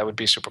like that. That would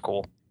be super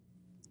cool.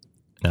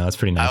 No, it's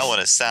pretty nice. I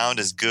want to sound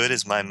as good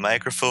as my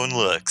microphone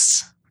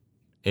looks.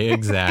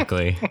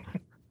 Exactly.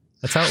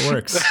 That's how it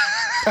works.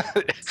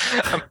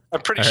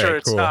 I'm pretty sure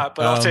it's not,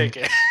 but I'll take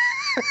it.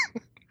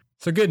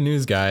 So good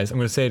news, guys. I'm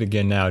going to say it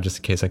again now, just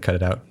in case I cut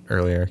it out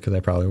earlier, because I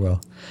probably will.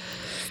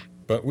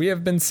 But we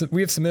have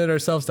submitted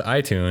ourselves to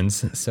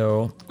iTunes,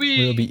 so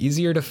we'll be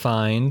easier to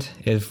find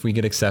if we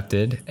get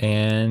accepted,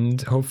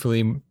 and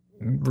hopefully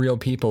real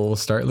people will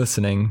start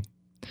listening.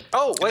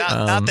 Oh, wait.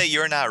 Not that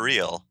you're not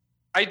real.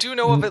 I do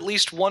know of at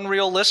least one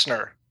real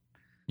listener.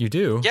 You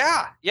do?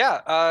 Yeah.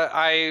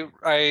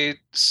 I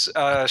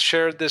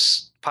shared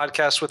this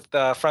podcast with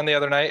a friend the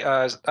other night.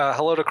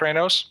 Hello to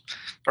Kranos,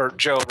 or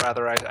Joe,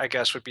 rather. I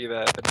guess would be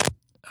the name.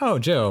 Oh,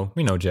 Joe.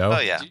 We know Joe. Oh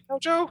yeah. Do you know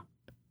Joe?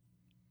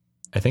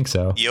 I think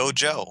so. Yo,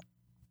 Joe.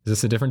 Is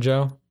this a different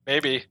Joe?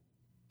 Maybe.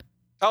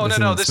 Oh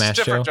no! This Smash is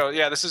different Joe? Joe.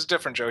 Yeah, this is a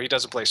different Joe. He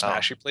doesn't play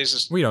Smash. He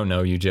plays. We don't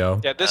know you,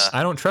 Joe. Yeah, this.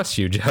 I don't trust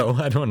you, Joe.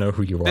 I don't know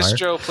who you are. This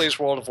Joe plays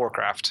World of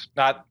Warcraft.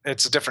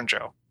 It's a different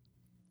Joe.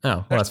 Oh,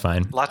 well, that's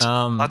fine. Lots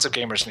of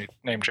gamers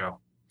named Joe.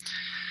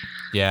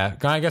 Yeah,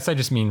 I guess I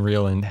just mean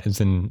real and as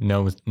in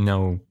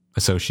no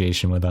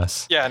association with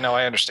us. Yeah, no,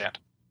 I understand.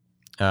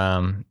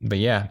 But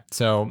yeah,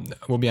 so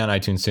we'll be on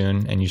iTunes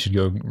soon, and you should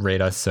go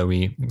rate us so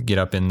we get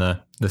up in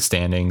the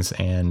standings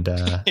and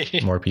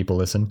more people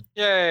listen.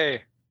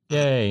 Yay!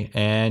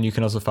 And you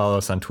can also follow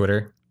us on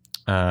Twitter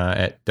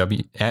at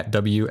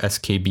WSKBcast.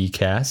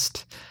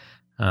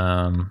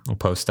 We'll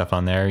post stuff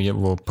on there.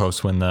 We'll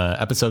post when the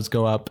episodes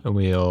go up.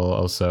 We'll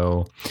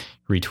also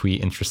retweet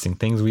interesting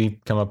things we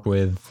come up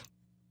with.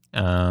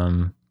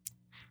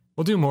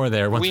 We'll do more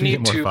there once we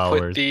get more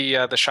followers. We need to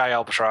put the Shy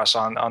Albatross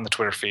on the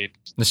Twitter feed.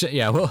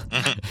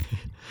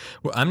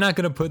 Well, I'm not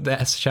going to put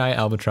the Shy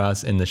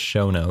Albatross in the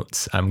show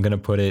notes. I'm going to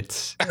put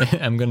it,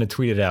 I'm going to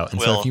tweet it out.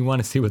 And so if you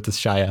want to see what the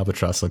Shy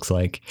Albatross looks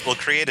like, we'll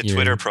create a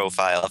Twitter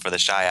profile for the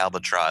Shy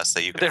Albatross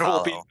that you can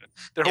follow.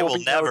 It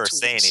will never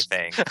say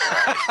anything.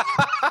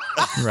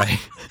 Right.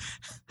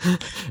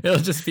 It'll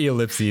just be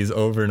ellipses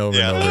over and over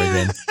and over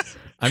again.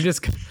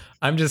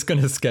 I'm just going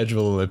to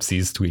schedule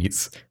ellipses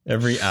tweets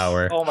every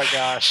hour. Oh my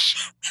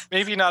gosh.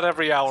 Maybe not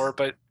every hour,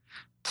 but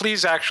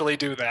please actually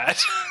do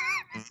that.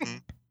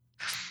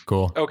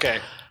 Cool. Okay.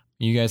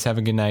 You guys have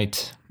a good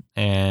night,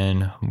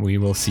 and we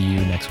will see you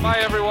next week. Bye,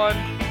 everyone.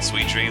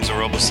 Sweet dreams,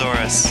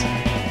 Ourobosaurus.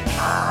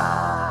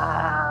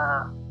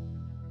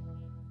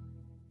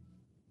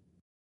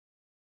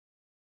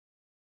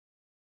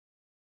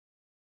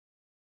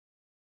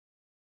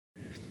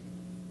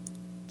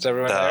 Is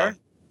everyone there?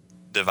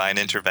 Divine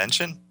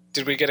intervention?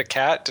 Did we get a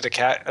cat? Did a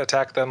cat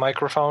attack the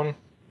microphone?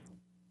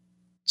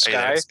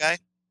 Sky? Sky?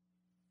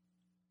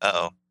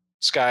 Uh-oh.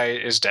 Sky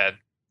is dead.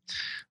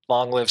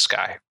 Long live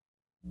Sky.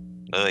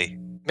 Really?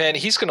 Man,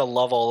 he's going to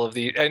love all of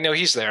the... I know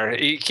he's there.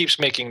 He keeps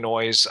making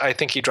noise. I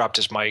think he dropped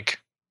his mic.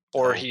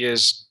 Or he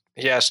has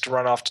to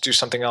run off to do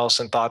something else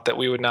and thought that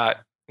we would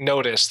not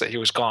notice that he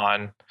was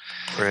gone.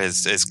 Or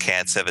his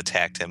cats have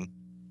attacked him.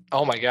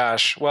 Oh my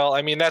gosh. Well,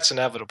 I mean, that's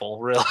inevitable,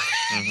 really.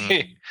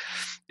 Mm-hmm.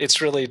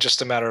 It's really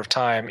just a matter of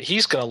time.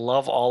 He's going to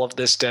love all of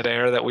this dead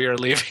air that we are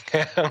leaving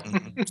him.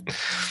 Mm-hmm.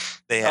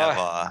 They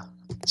have...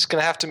 He's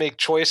going to have to make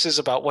choices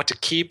about what to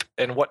keep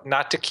and what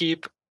not to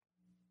keep.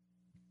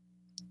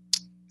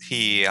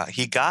 He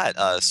got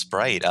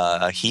Sprite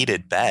a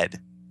heated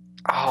bed.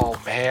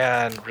 Oh,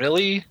 man.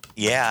 Really?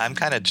 Yeah, I'm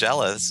kind of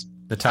jealous.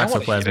 The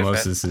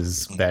toxoplasmosis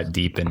is that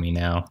deep in me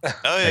now. Oh,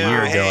 yeah. A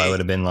year ago, I would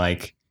have been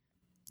like...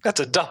 That's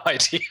a dumb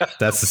idea.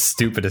 That's the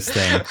stupidest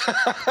thing.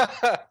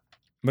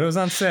 But it was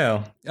on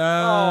sale.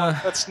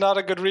 That's not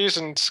a good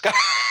reason, Scott.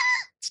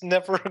 It's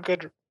never a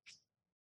good...